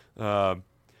Nashville. That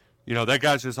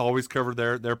guy's just always covered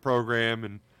their program.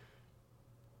 And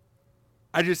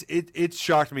I just, it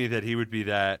shocked me that he would be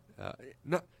that,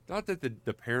 not that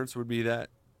the parents would be that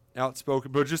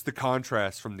outspoken, but just the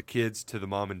contrast from the kids to the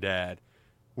mom and dad,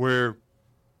 where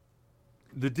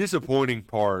the disappointing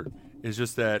part is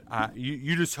just that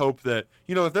you just hope that,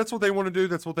 if that's what they want to do,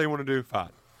 that's what they want to do,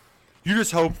 fine. You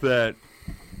just hope that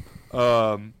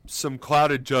some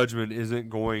clouded judgment isn't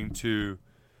going to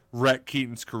wreck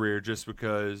Keaton's career just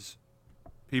because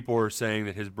people are saying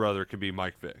that his brother can be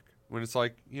Mike Vick. When it's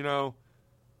like,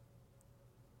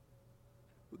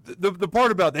 the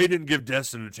part about they didn't give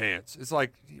Destin a chance, it's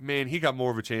like, man, he got more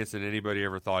of a chance than anybody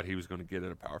ever thought he was going to get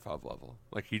at a Power 5 level.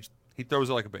 Like, he throws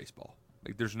it like a baseball.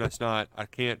 Like,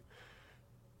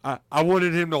 I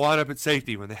wanted him to line up at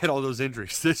safety when they had all those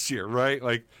injuries this year, right?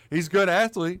 Like, he's a good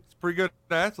athlete. He's a pretty good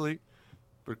athlete.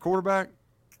 But quarterback,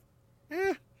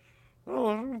 I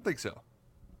don't think so.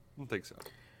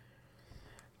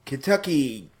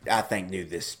 Kentucky, I think, knew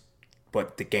this,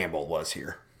 what the gamble was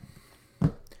here. I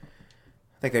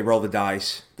think they rolled the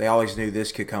dice. They always knew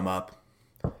this could come up.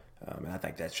 And I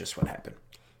think that's just what happened.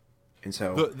 And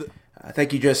so I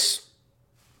think you just,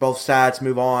 both sides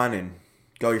move on and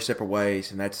go your separate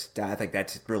ways. And I think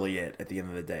that's really it at the end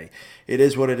of the day. It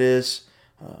is what it is.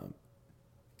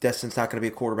 Destin's not going to be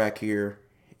a quarterback here.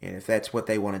 And if that's what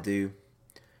they want to do,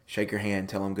 shake your hand,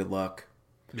 tell them good luck.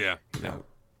 Yeah. You know,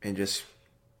 and just,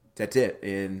 that's it.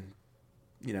 And,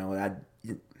 you know,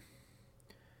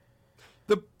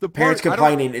 the parents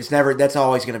complaining is never, that's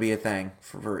always going to be a thing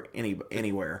for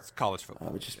anywhere. It's college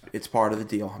football. It's part of the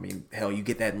deal. I mean, hell, you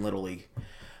get that in Little League,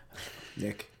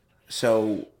 Nick.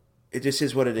 So it just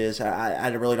is what it is. I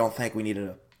really don't think we need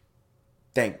to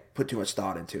put too much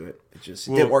thought into it. It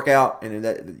didn't work out, and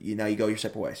that, you go your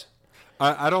separate ways.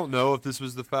 I don't know if this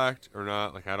was the fact or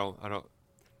not. Like,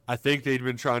 I think they'd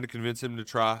been trying to convince him to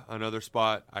try another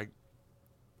spot. I'm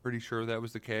pretty sure that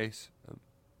was the case. I'm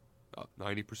about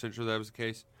 90% sure that was the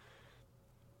case.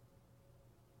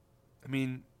 I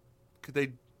mean,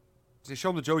 did they show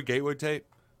him the Joey Gatewood tape?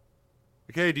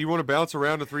 Okay, do you want to bounce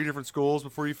around to 3 different schools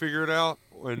before you figure it out?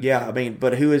 I mean,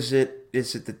 but who is it?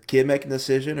 Is it the kid making the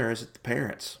decision, or is it the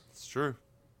parents? It's true.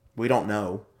 We don't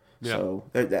know. Yeah. So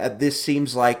this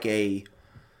seems like a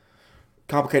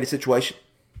complicated situation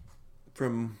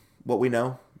from what we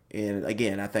know. And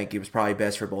again, I think it was probably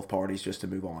best for both parties just to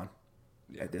move on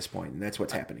at this point, and that's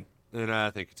what's happening. And I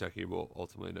think Kentucky will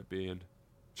ultimately end up being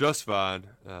just fine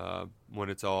when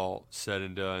it's all said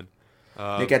and done.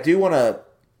 Nick, I do want to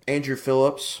Andrew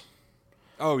Phillips.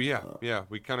 Oh, yeah.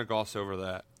 We kind of glossed over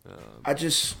that. I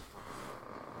just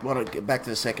want to get back to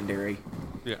the secondary.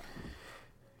 Yeah.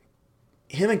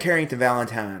 Him and Carrington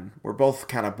Valentine were both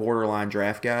kind of borderline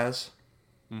draft guys.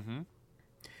 Mm-hmm.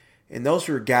 And those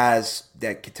are guys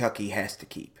that Kentucky has to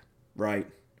keep, right?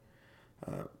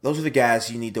 Those are the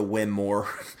guys you need to win more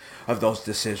of those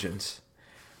decisions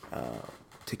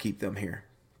to keep them here.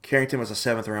 Carrington was a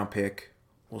 7th-round pick.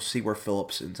 We'll see where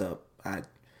Phillips ends up. I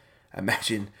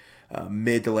imagine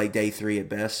mid to late day 3 at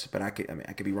best, but I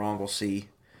could be wrong. We'll see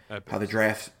how the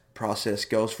draft process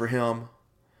goes for him.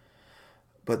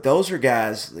 But those are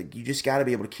guys, like, you just got to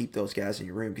be able to keep those guys in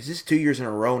your room, because it's 2 years in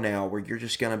a row now where you're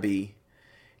just going to be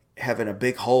having a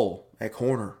big hole at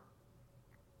corner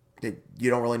that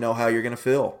you don't really know how you're going to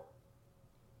fill.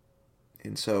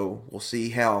 And so we'll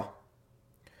see how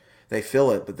they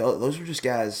fill it. But those are just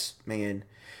guys, man,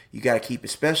 you got to keep,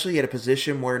 especially at a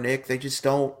position where, Nick, they just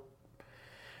don't.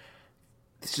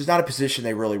 This is not a position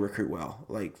they really recruit well.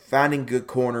 Like, finding good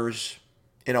corners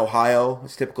in Ohio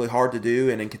is typically hard to do,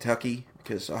 and in Kentucky,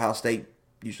 because Ohio State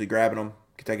usually grabbing them.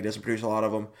 Kentucky doesn't produce a lot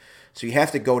of them. So you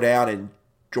have to go down in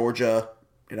Georgia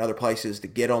and other places to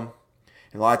get them.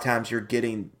 And a lot of times you're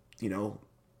getting,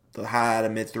 the high to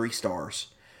mid 3 stars,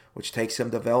 which takes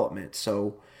some development.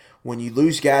 So when you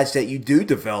lose guys that you do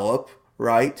develop,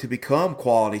 right, to become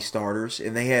quality starters,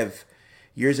 and they have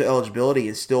years of eligibility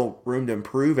and still room to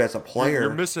improve as a player.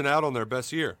 You're missing out on their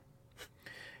best year.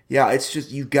 Yeah, it's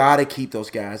just, you got to keep those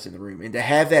guys in the room. And to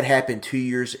have that happen 2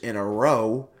 years in a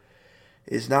row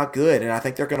is not good. And I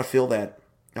think they're going to feel that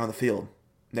on the field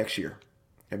next year.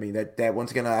 I mean, that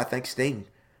one's going to, I think, sting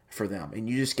for them. And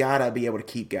you just got to be able to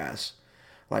keep guys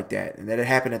like that. And that it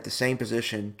happened at the same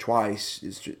position twice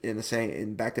is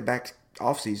in back-to-back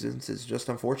off seasons is just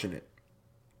unfortunate.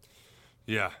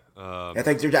 Yeah. I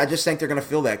just think they're going to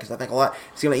feel that, because I think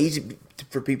it's going to be easy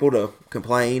for people to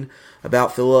complain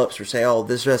about Phillips or say, oh,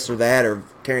 this, or that, or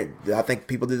I think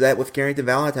people did that with Carrington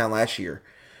Valentine last year.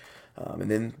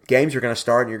 And then games are going to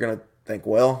start, and you're going to think,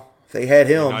 well, if they had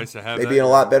him, they'd be in a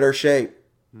lot better shape.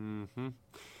 Mm-hmm.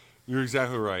 You're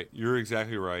exactly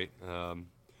right.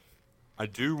 I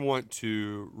do want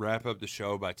to wrap up the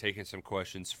show by taking some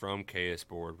questions from KS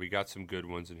Board. We got some good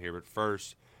ones in here, but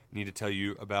first, I need to tell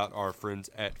you about our friends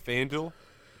at FanDuel.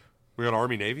 We got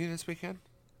Army-Navy this weekend.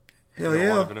 Hell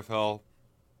yeah. A lot of NFL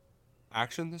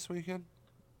action this weekend.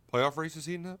 Playoff races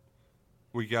heating up.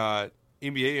 We got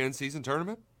NBA end-season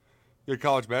tournament. You got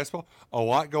college basketball. A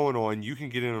lot going on. You can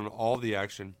get in on all the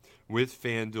action with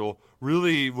FanDuel.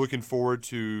 Really looking forward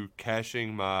to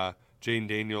cashing my Jaden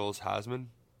Daniels Heisman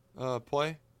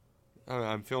play.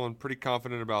 I'm feeling pretty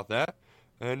confident about that.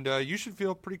 And you should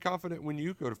feel pretty confident when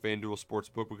you go to FanDuel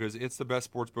Sportsbook, because it's the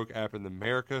best sportsbook app in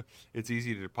America. It's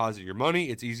easy to deposit your money.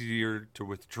 It's easier to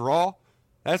withdraw.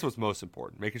 That's what's most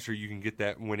important, making sure you can get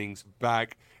that winnings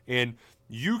back. And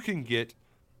you can get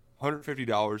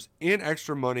 $150 in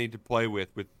extra money to play with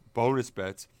bonus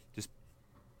bets. Just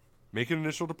make an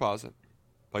initial deposit,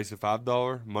 Place a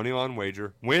 $5 money line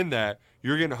wager. Win that.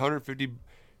 You're getting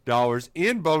 $150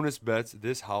 in bonus bets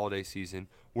this holiday season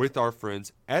with our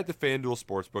friends at the FanDuel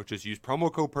Sportsbook. Just use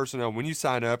promo code personnel when you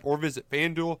sign up or visit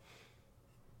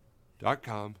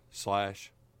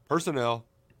FanDuel.com/personnel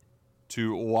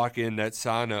to lock in that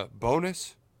sign up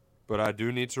bonus. But I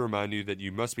do need to remind you that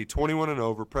you must be 21 and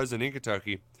over, present in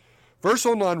Kentucky. First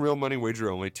online real money wager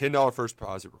only. $10 first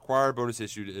deposit required. Bonus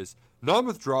issued is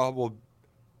non-withdrawable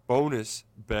bonus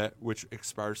bet, which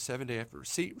expires 7 days after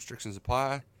receipt. Restrictions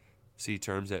apply. See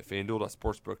terms at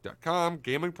FanDuel.sportsbook.com.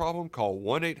 Gambling problem? Call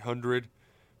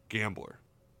 1-800-GAMBLER.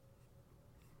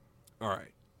 All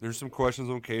right. There's some questions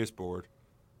on K's board.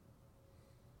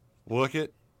 Look at,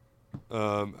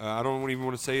 I don't even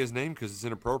want to say his name because it's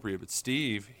inappropriate, but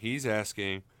Steve, he's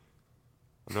asking,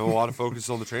 I know a lot of focus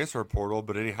on the transfer portal,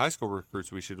 but any high school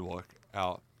recruits we should look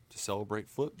out to celebrate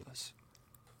Footbus.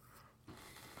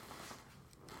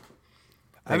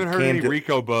 I haven't heard any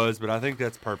Rico buzz, but I think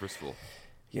that's purposeful.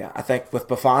 Yeah, I think with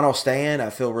Bafano staying, I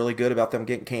feel really good about them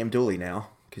getting Cam Dooley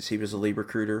now because he was a lead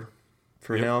recruiter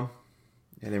for him.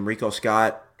 And then Rico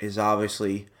Scott is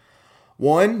obviously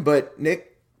one, but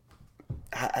Nick,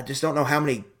 I just don't know how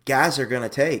many guys they're going to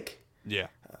take. Yeah.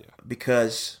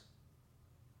 Because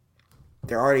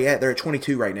they're at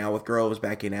 22 right now with Groves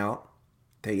backing out.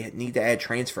 They need to add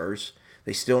transfers.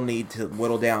 They still need to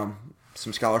whittle down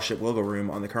some scholarship wiggle room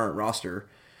on the current roster.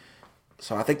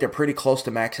 So I think they're pretty close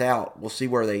to max out. We'll see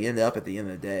where they end up at the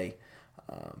end of the day.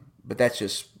 But that's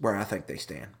just where I think they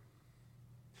stand.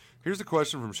 Here's a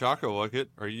question from Shaka Luckett.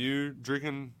 Are you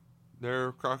drinking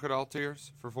their crocodile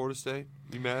tears for Florida State?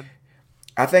 You mad?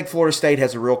 I think Florida State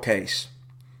has a real case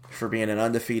for being an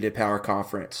undefeated power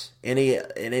conference. In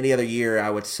any other year, I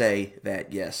would say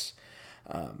that yes.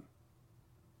 And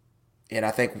I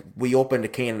think we opened a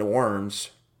can of worms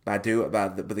by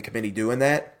the committee doing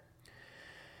that.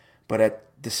 But at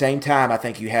the same time, I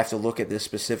think you have to look at this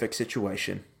specific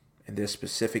situation in this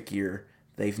specific year.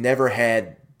 They've never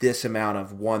had this amount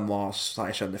of one-loss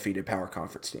 / undefeated power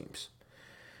conference teams.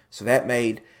 So that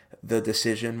made the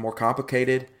decision more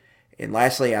complicated. And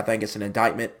lastly, I think it's an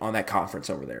indictment on that conference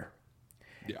over there.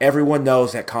 Yeah. Everyone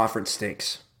knows that conference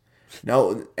stinks.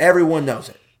 No, everyone knows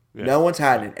it. Yeah. No one's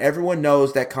hiding it. Everyone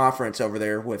knows that conference over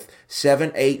there with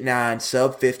 7, 8, 9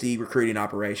 sub-50 recruiting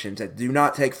operations that do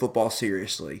not take football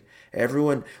seriously.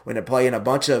 Everyone, when they play in a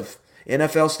bunch of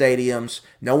NFL stadiums,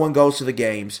 no one goes to the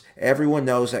games. Everyone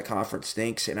knows that conference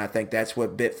stinks, and I think that's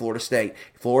what bit Florida State.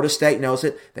 Florida State knows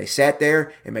it. They sat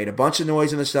there and made a bunch of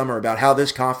noise in the summer about how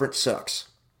this conference sucks.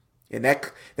 And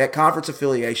that conference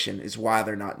affiliation is why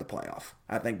they're not in the playoff.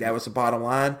 I think that was the bottom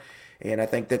line, and I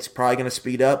think that's probably going to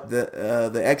speed up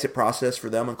the exit process for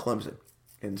them and Clemson.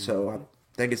 And so I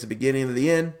think it's the beginning of the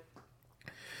end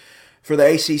for the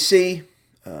ACC.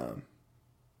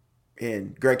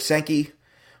 And Greg Sankey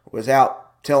was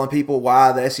out telling people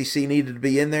why the SEC needed to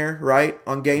be in there, right,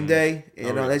 on game day.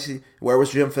 And on SEC, where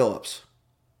was Jim Phillips?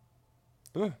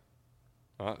 So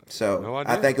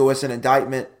I think it was an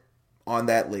indictment on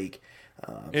that league.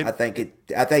 I think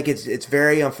it's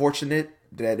very unfortunate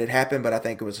that it happened, but I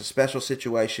think it was a special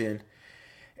situation,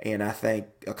 and I think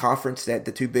a conference that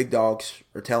the two big dogs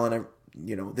are telling them,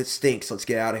 this stinks, let's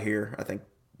get out of here. I think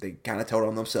they kind of told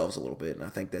on themselves a little bit, and I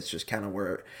think that's just kind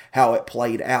of how it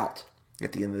played out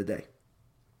at the end of the day.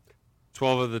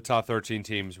 12 of the top 13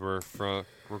 teams were going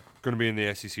to be in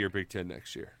the SEC or Big Ten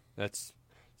next year. That's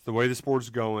the way the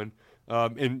sport's going,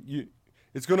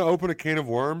 it's going to open a can of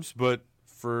worms, but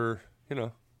for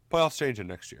playoffs changing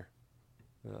next year,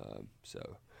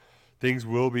 so things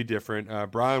will be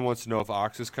different. Brian wants to know if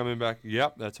Ox is coming back.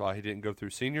 Yep, that's why he didn't go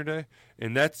through senior day,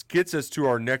 and that gets us to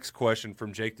our next question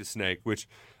from Jake the Snake, which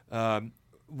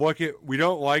we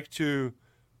don't like to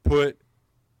predict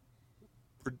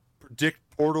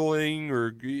portaling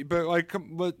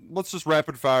but let's just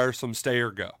rapid fire some stay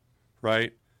or go,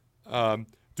 right?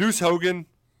 Deuce Hogan,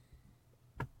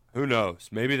 who knows?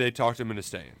 Maybe they talked him into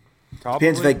staying. Probably.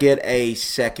 Depends if they get a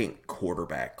second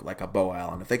quarterback, like a Bo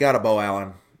Allen. If they got a Bo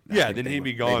Allen, then he'd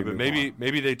be gone. But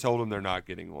maybe they told him they're not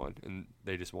getting one, and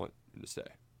they just want him to stay,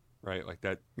 right? Like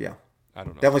that. Yeah, I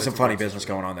don't know. Definitely some funny business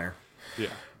going on there.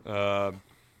 Yeah.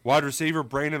 Wide receiver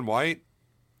Brandon White.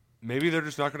 Maybe they're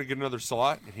just not going to get another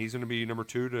slot, and he's going to be number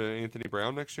 2 to Anthony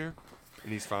Brown next year,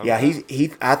 and he's fine. Yeah,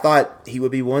 I thought he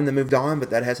would be one that moved on, but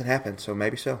that hasn't happened. So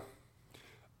maybe so.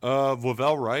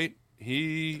 Lavelle Wright,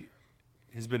 he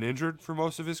has been injured for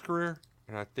most of his career,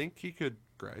 and I think he could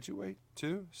graduate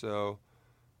too. So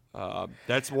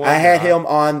that's one. I had him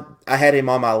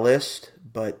on my list,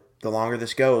 but the longer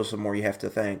this goes, the more you have to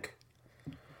think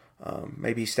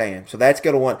maybe he's staying. So that's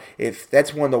gonna one. If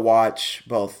that's one to watch,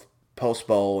 both post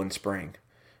bowl and spring.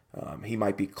 He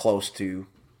might be close to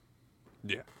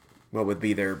Yeah. what would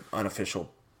be their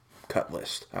unofficial cut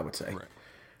list, I would say.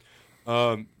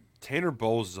 Right. Tanner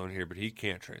Bowles is on here, but he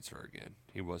can't transfer again.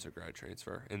 He was a grad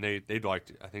transfer, and they'd like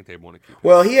to. I think they want to keep him.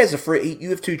 Well, he has a free. You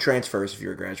have 2 transfers if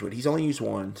you're a graduate. He's only used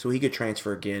 1, so he could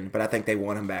transfer again. But I think they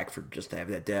want him back for just to have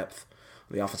that depth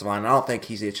on the offensive line. I don't think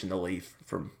he's itching to leave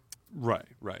from. Right.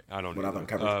 I don't know. What I've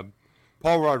uncovered.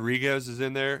 Paul Rodriguez is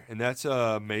in there, and that's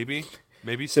maybe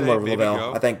Similar to maybe Lavelle.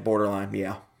 go. I think borderline,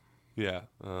 yeah. Yeah.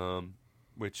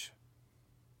 Which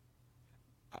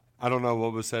I don't know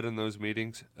what was said in those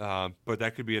meetings, but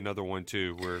that could be another one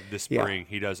too, where this spring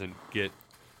he doesn't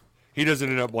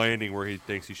end up landing where he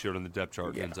thinks he should on the depth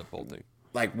chart and ends up bolting.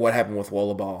 Like what happened with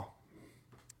Wollaball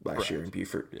last year in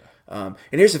Buford. Yeah. And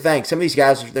here's the thing: some of these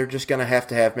guys, they're just going to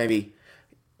have maybe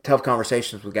tough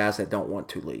conversations with guys that don't want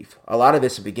to leave. A lot of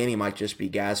this at the beginning might just be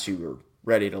guys who are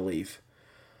ready to leave,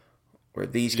 where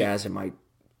these guys it might,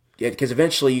 because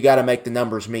eventually you got to make the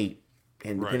numbers meet,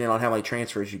 and depending on how many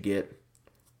transfers you get,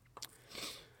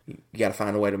 you got to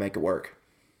find a way to make it work.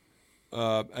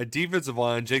 A defensive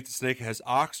line, Jake the Snake has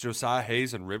Ox, Josiah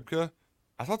Hayes, and Ribka.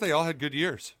 I thought they all had good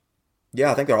years.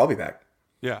 Yeah, I think they'll all be back.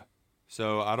 Yeah.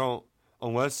 So I don't,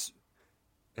 unless,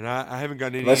 and I haven't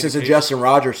gotten any. Unless it's a Justin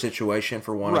Rogers situation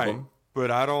for one of them.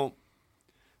 But I don't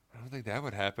think that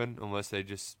would happen unless they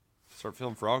just start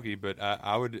feeling froggy. But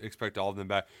I would expect all of them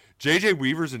back. JJ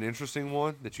Weaver's an interesting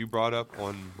one that you brought up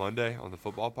on Monday on the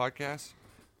football podcast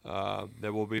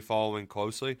that we'll be following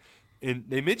closely. And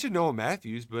they mentioned Noah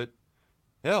Matthews, but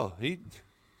hell, he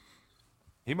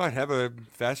might have a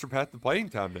faster path to playing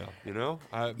time now, you know?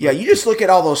 Yeah, you just look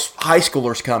at all those high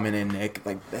schoolers coming in, Nick.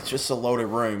 Like, that's just a loaded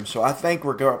room. So I think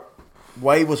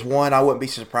Wade was one. I wouldn't be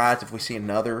surprised if we see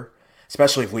another,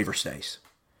 especially if Weaver stays.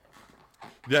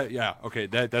 Yeah, okay,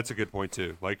 that's a good point,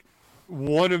 too. Like,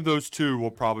 one of those two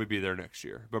will probably be there next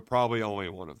year, but probably only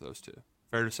one of those two.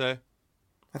 Fair to say?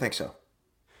 I think so.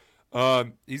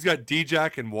 He's got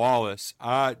D-Jack and Wallace.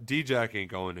 D-Jack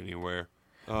ain't going anywhere.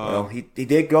 Well, he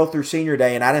did go through senior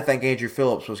day, and I didn't think Andrew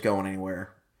Phillips was going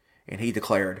anywhere, and he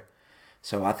declared.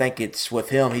 So I think it's with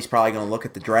him, he's probably going to look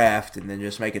at the draft and then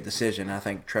just make a decision. I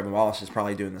think Trevor Wallace is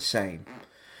probably doing the same.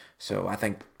 So I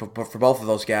think for both of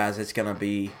those guys, it's going to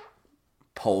be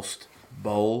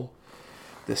post-bowl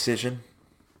decision.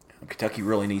 Kentucky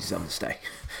really needs them to stay.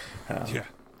 Yeah.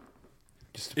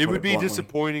 It would be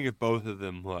disappointing if both of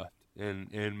them left,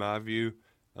 in my view.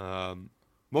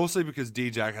 Mostly because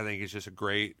D-Jack, I think, is just a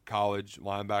great college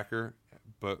linebacker,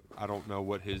 but I don't know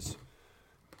what his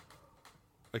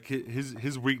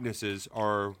weaknesses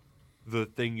are. The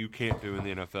thing you can't do in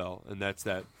the NFL, and that's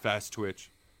that fast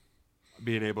twitch,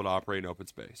 being able to operate in open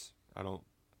space. I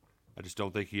just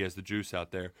don't think he has the juice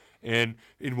out there. And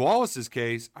in Wallace's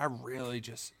case, I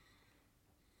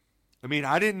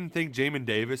didn't think Jamin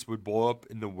Davis would blow up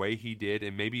in the way he did,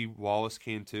 and maybe Wallace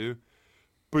can too.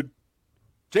 But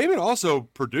Jamin also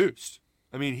produced.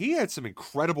 I mean, he had some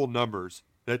incredible numbers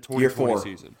that 2020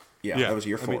 season. Yeah, that was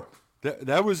year 4.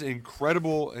 That was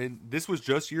incredible, and this was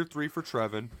just year 3 for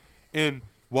Trevin. And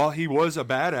while he was a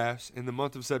badass in the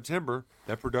month of September,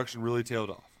 that production really tailed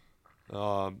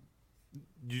off.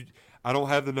 I don't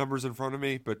have the numbers in front of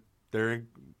me, but they're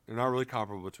not really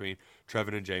comparable between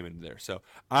Trevin and Jamin there. So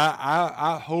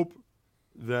I hope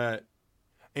that.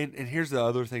 And here's the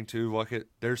other thing too. Like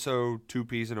they're so 2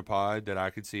 peas in a pod that I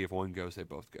could see if one goes, they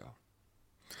both go.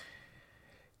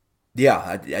 Yeah,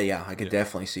 I could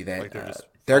definitely see that. Like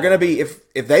they're going to be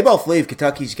if they both leave,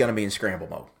 Kentucky's going to be in scramble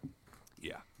mode.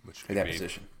 Yeah, which in that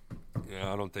position.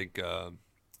 Yeah, I don't think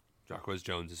Jacquez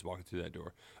Jones is walking through that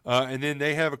door. And then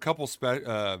they have a couple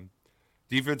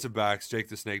defensive backs. Jake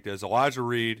the Snake does. Elijah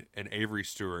Reed and Avery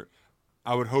Stewart.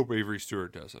 I would hope Avery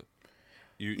Stewart doesn't.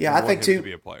 I think too. To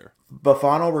be a player.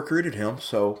 Buffano recruited him,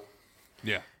 so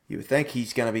yeah, you would think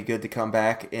he's going to be good to come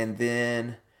back. And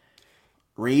then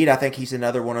Reed, I think he's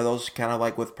another one of those kind of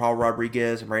like with Paul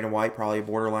Rodriguez and Brandon White, probably a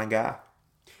borderline guy.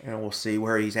 And we'll see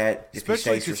where he's at if he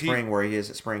stays for spring, where he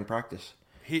is at spring practice.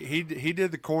 He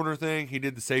did the corner thing. He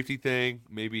did the safety thing.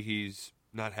 Maybe he's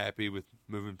not happy with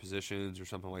moving positions or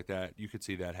something like that. You could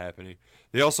see that happening.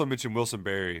 They also mentioned Wilson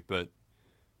Berry, but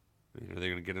are they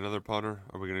going to get another punter?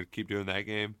 Are we going to keep doing that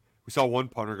game? We saw one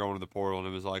punter go into the portal, and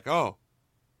it was like, oh,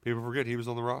 people forget he was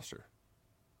on the roster.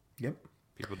 Yep.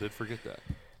 People did forget that.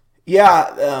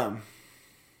 Yeah.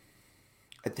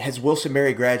 Has Wilson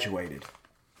Berry graduated?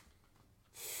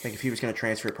 I think if he was going to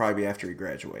transfer, it'd probably be after he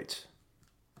graduates.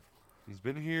 He's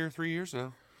been here 3 years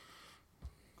now.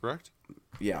 Correct?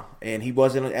 Yeah, and he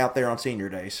wasn't out there on senior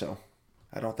day, so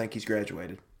I don't think he's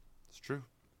graduated. It's true.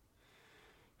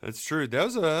 That's true. That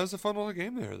was a fun little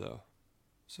game there, though.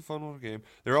 It's a fun little game.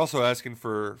 They're also asking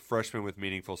for freshmen with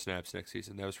meaningful snaps next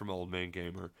season. That was from Old Man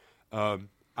Gamer.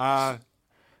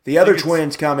 The other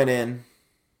twins coming in.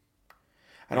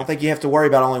 I don't think you have to worry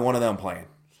about only one of them playing.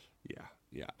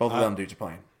 Yeah. Both of them dudes are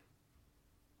playing.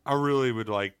 I really would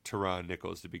like Teron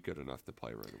Nichols to be good enough to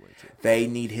play right away, too. They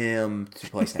need him to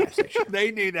play snaps next year.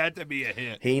 They need that to be a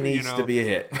hit. He needs to be a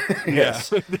hit.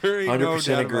 Yes. There ain't 100% no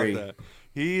doubt agree. about that.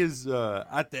 He is,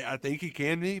 I think he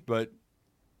can be, but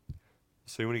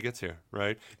see when he gets here,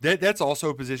 right? That's also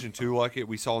a position, too, like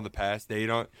we saw in the past. They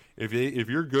don't, if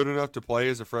you're good enough to play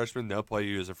as a freshman, they'll play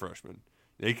you as a freshman.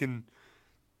 They can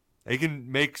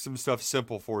make some stuff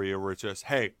simple for you where it's just,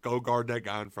 hey, go guard that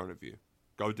guy in front of you.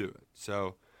 Go do it.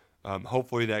 So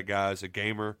hopefully that guy's a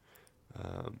gamer.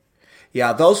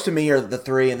 Yeah, those to me are the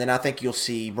three, and then I think you'll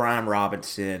see Brian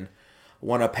Robinson,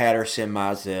 one of Patterson,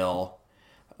 Mizell,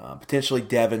 potentially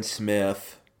Devin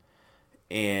Smith,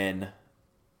 and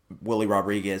Willie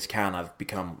Rodriguez kind of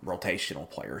become rotational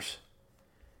players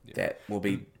that will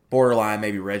be borderline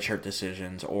maybe redshirt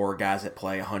decisions or guys that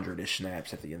play 100-ish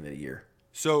snaps at the end of the year.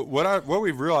 So what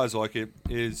we've realized, like it,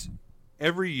 is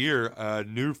every year a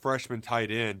new freshman tight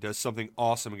end does something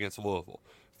awesome against Louisville.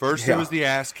 First, it was the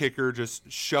ass kicker just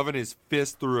shoving his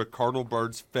fist through a Cardinal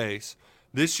bird's face.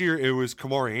 This year, it was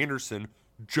Kamari Anderson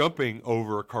jumping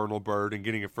over a Cardinal bird and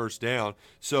getting a first down.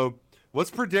 So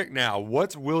let's predict now.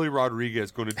 What's Willie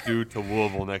Rodriguez going to do to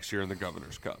Louisville next year in the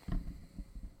Governor's Cup?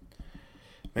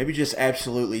 Maybe just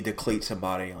absolutely deplete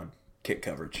somebody on kick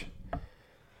coverage.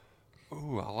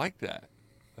 Ooh, I like that.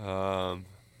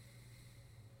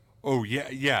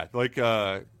 Like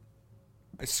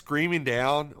screaming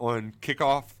down on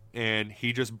kickoff, and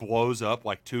he just blows up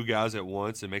like two guys at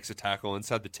once and makes a tackle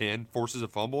inside the 10, forces a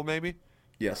fumble maybe?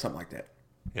 Yeah, something like that.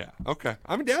 Yeah, okay.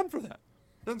 I'm down for that.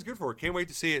 Nothing's good for it. Can't wait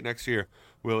to see it next year,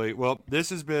 Willie. Well, this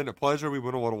has been a pleasure. We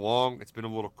went a little long. It's been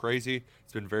a little crazy.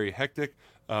 It's been very hectic.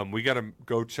 We got to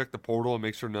go check the portal and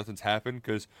make sure nothing's happened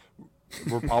because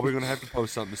we're probably going to have to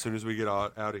post something as soon as we get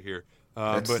out of here.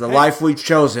 That's the life we've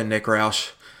chosen, Nick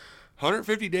Roush.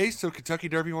 150 days till Kentucky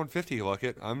Derby 150,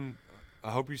 Luckett. I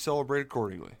hope you celebrate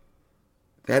accordingly.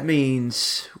 That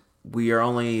means we are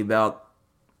only about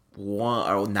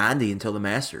 90 until the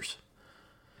Masters.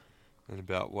 And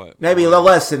about what? Maybe a little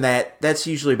less than that. That's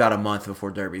usually about a month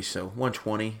before Derby, so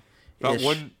 120. About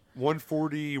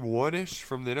 141-ish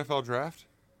from the NFL draft?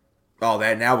 Oh,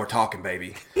 now we're talking,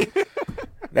 baby.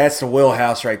 That's the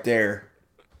wheelhouse right there.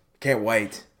 Can't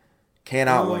wait.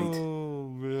 Cannot wait. Oh,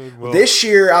 man. Well, this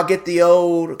year, I'll get the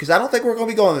old... Because I don't think we're going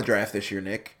to be going to the draft this year,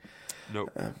 Nick.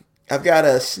 Nope. I've got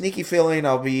a sneaky feeling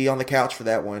I'll be on the couch for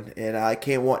that one, and I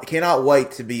cannot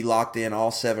wait to be locked in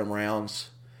all 7 rounds.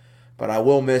 But I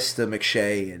will miss the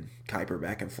McShay and Kuiper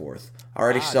back and forth. I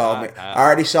already saw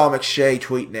McShay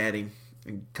tweeting at him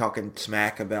and talking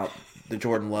smack about the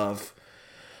Jordan Love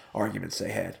arguments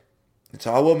they had. And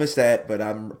so I will miss that, but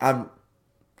I'm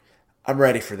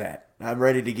ready for that. I'm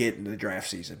ready to get into the draft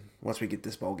season once we get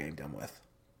this bowl game done with.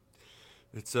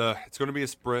 It's going to be a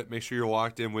sprint. Make sure you're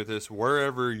locked in with us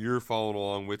wherever you're following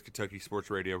along with Kentucky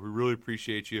Sports Radio. We really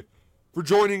appreciate you for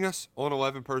joining us on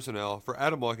 11 Personnel. For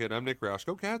Adam Luckett, I'm Nick Roush.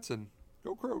 Go Cats and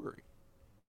go Kroger.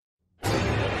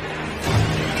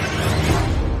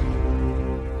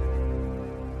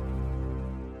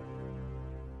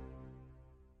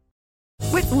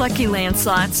 With Lucky Land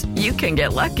Slots, you can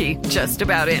get lucky just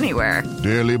about anywhere.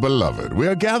 Dearly beloved, we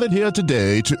are gathered here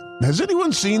today to... Has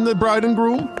anyone seen the bride and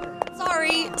groom?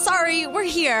 Sorry, we're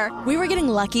here. We were getting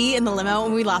lucky in the limo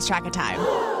and we lost track of time.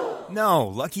 No,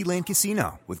 Lucky Land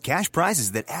Casino, with cash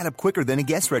prizes that add up quicker than a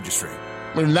guest registry.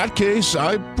 In that case,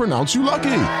 I pronounce you lucky.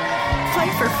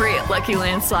 Play for free at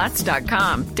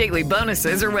LuckyLandSlots.com. Daily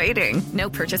bonuses are waiting. No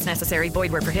purchase necessary.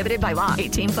 Void where prohibited by law.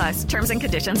 18+. Terms and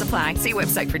conditions apply. See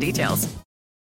website for details.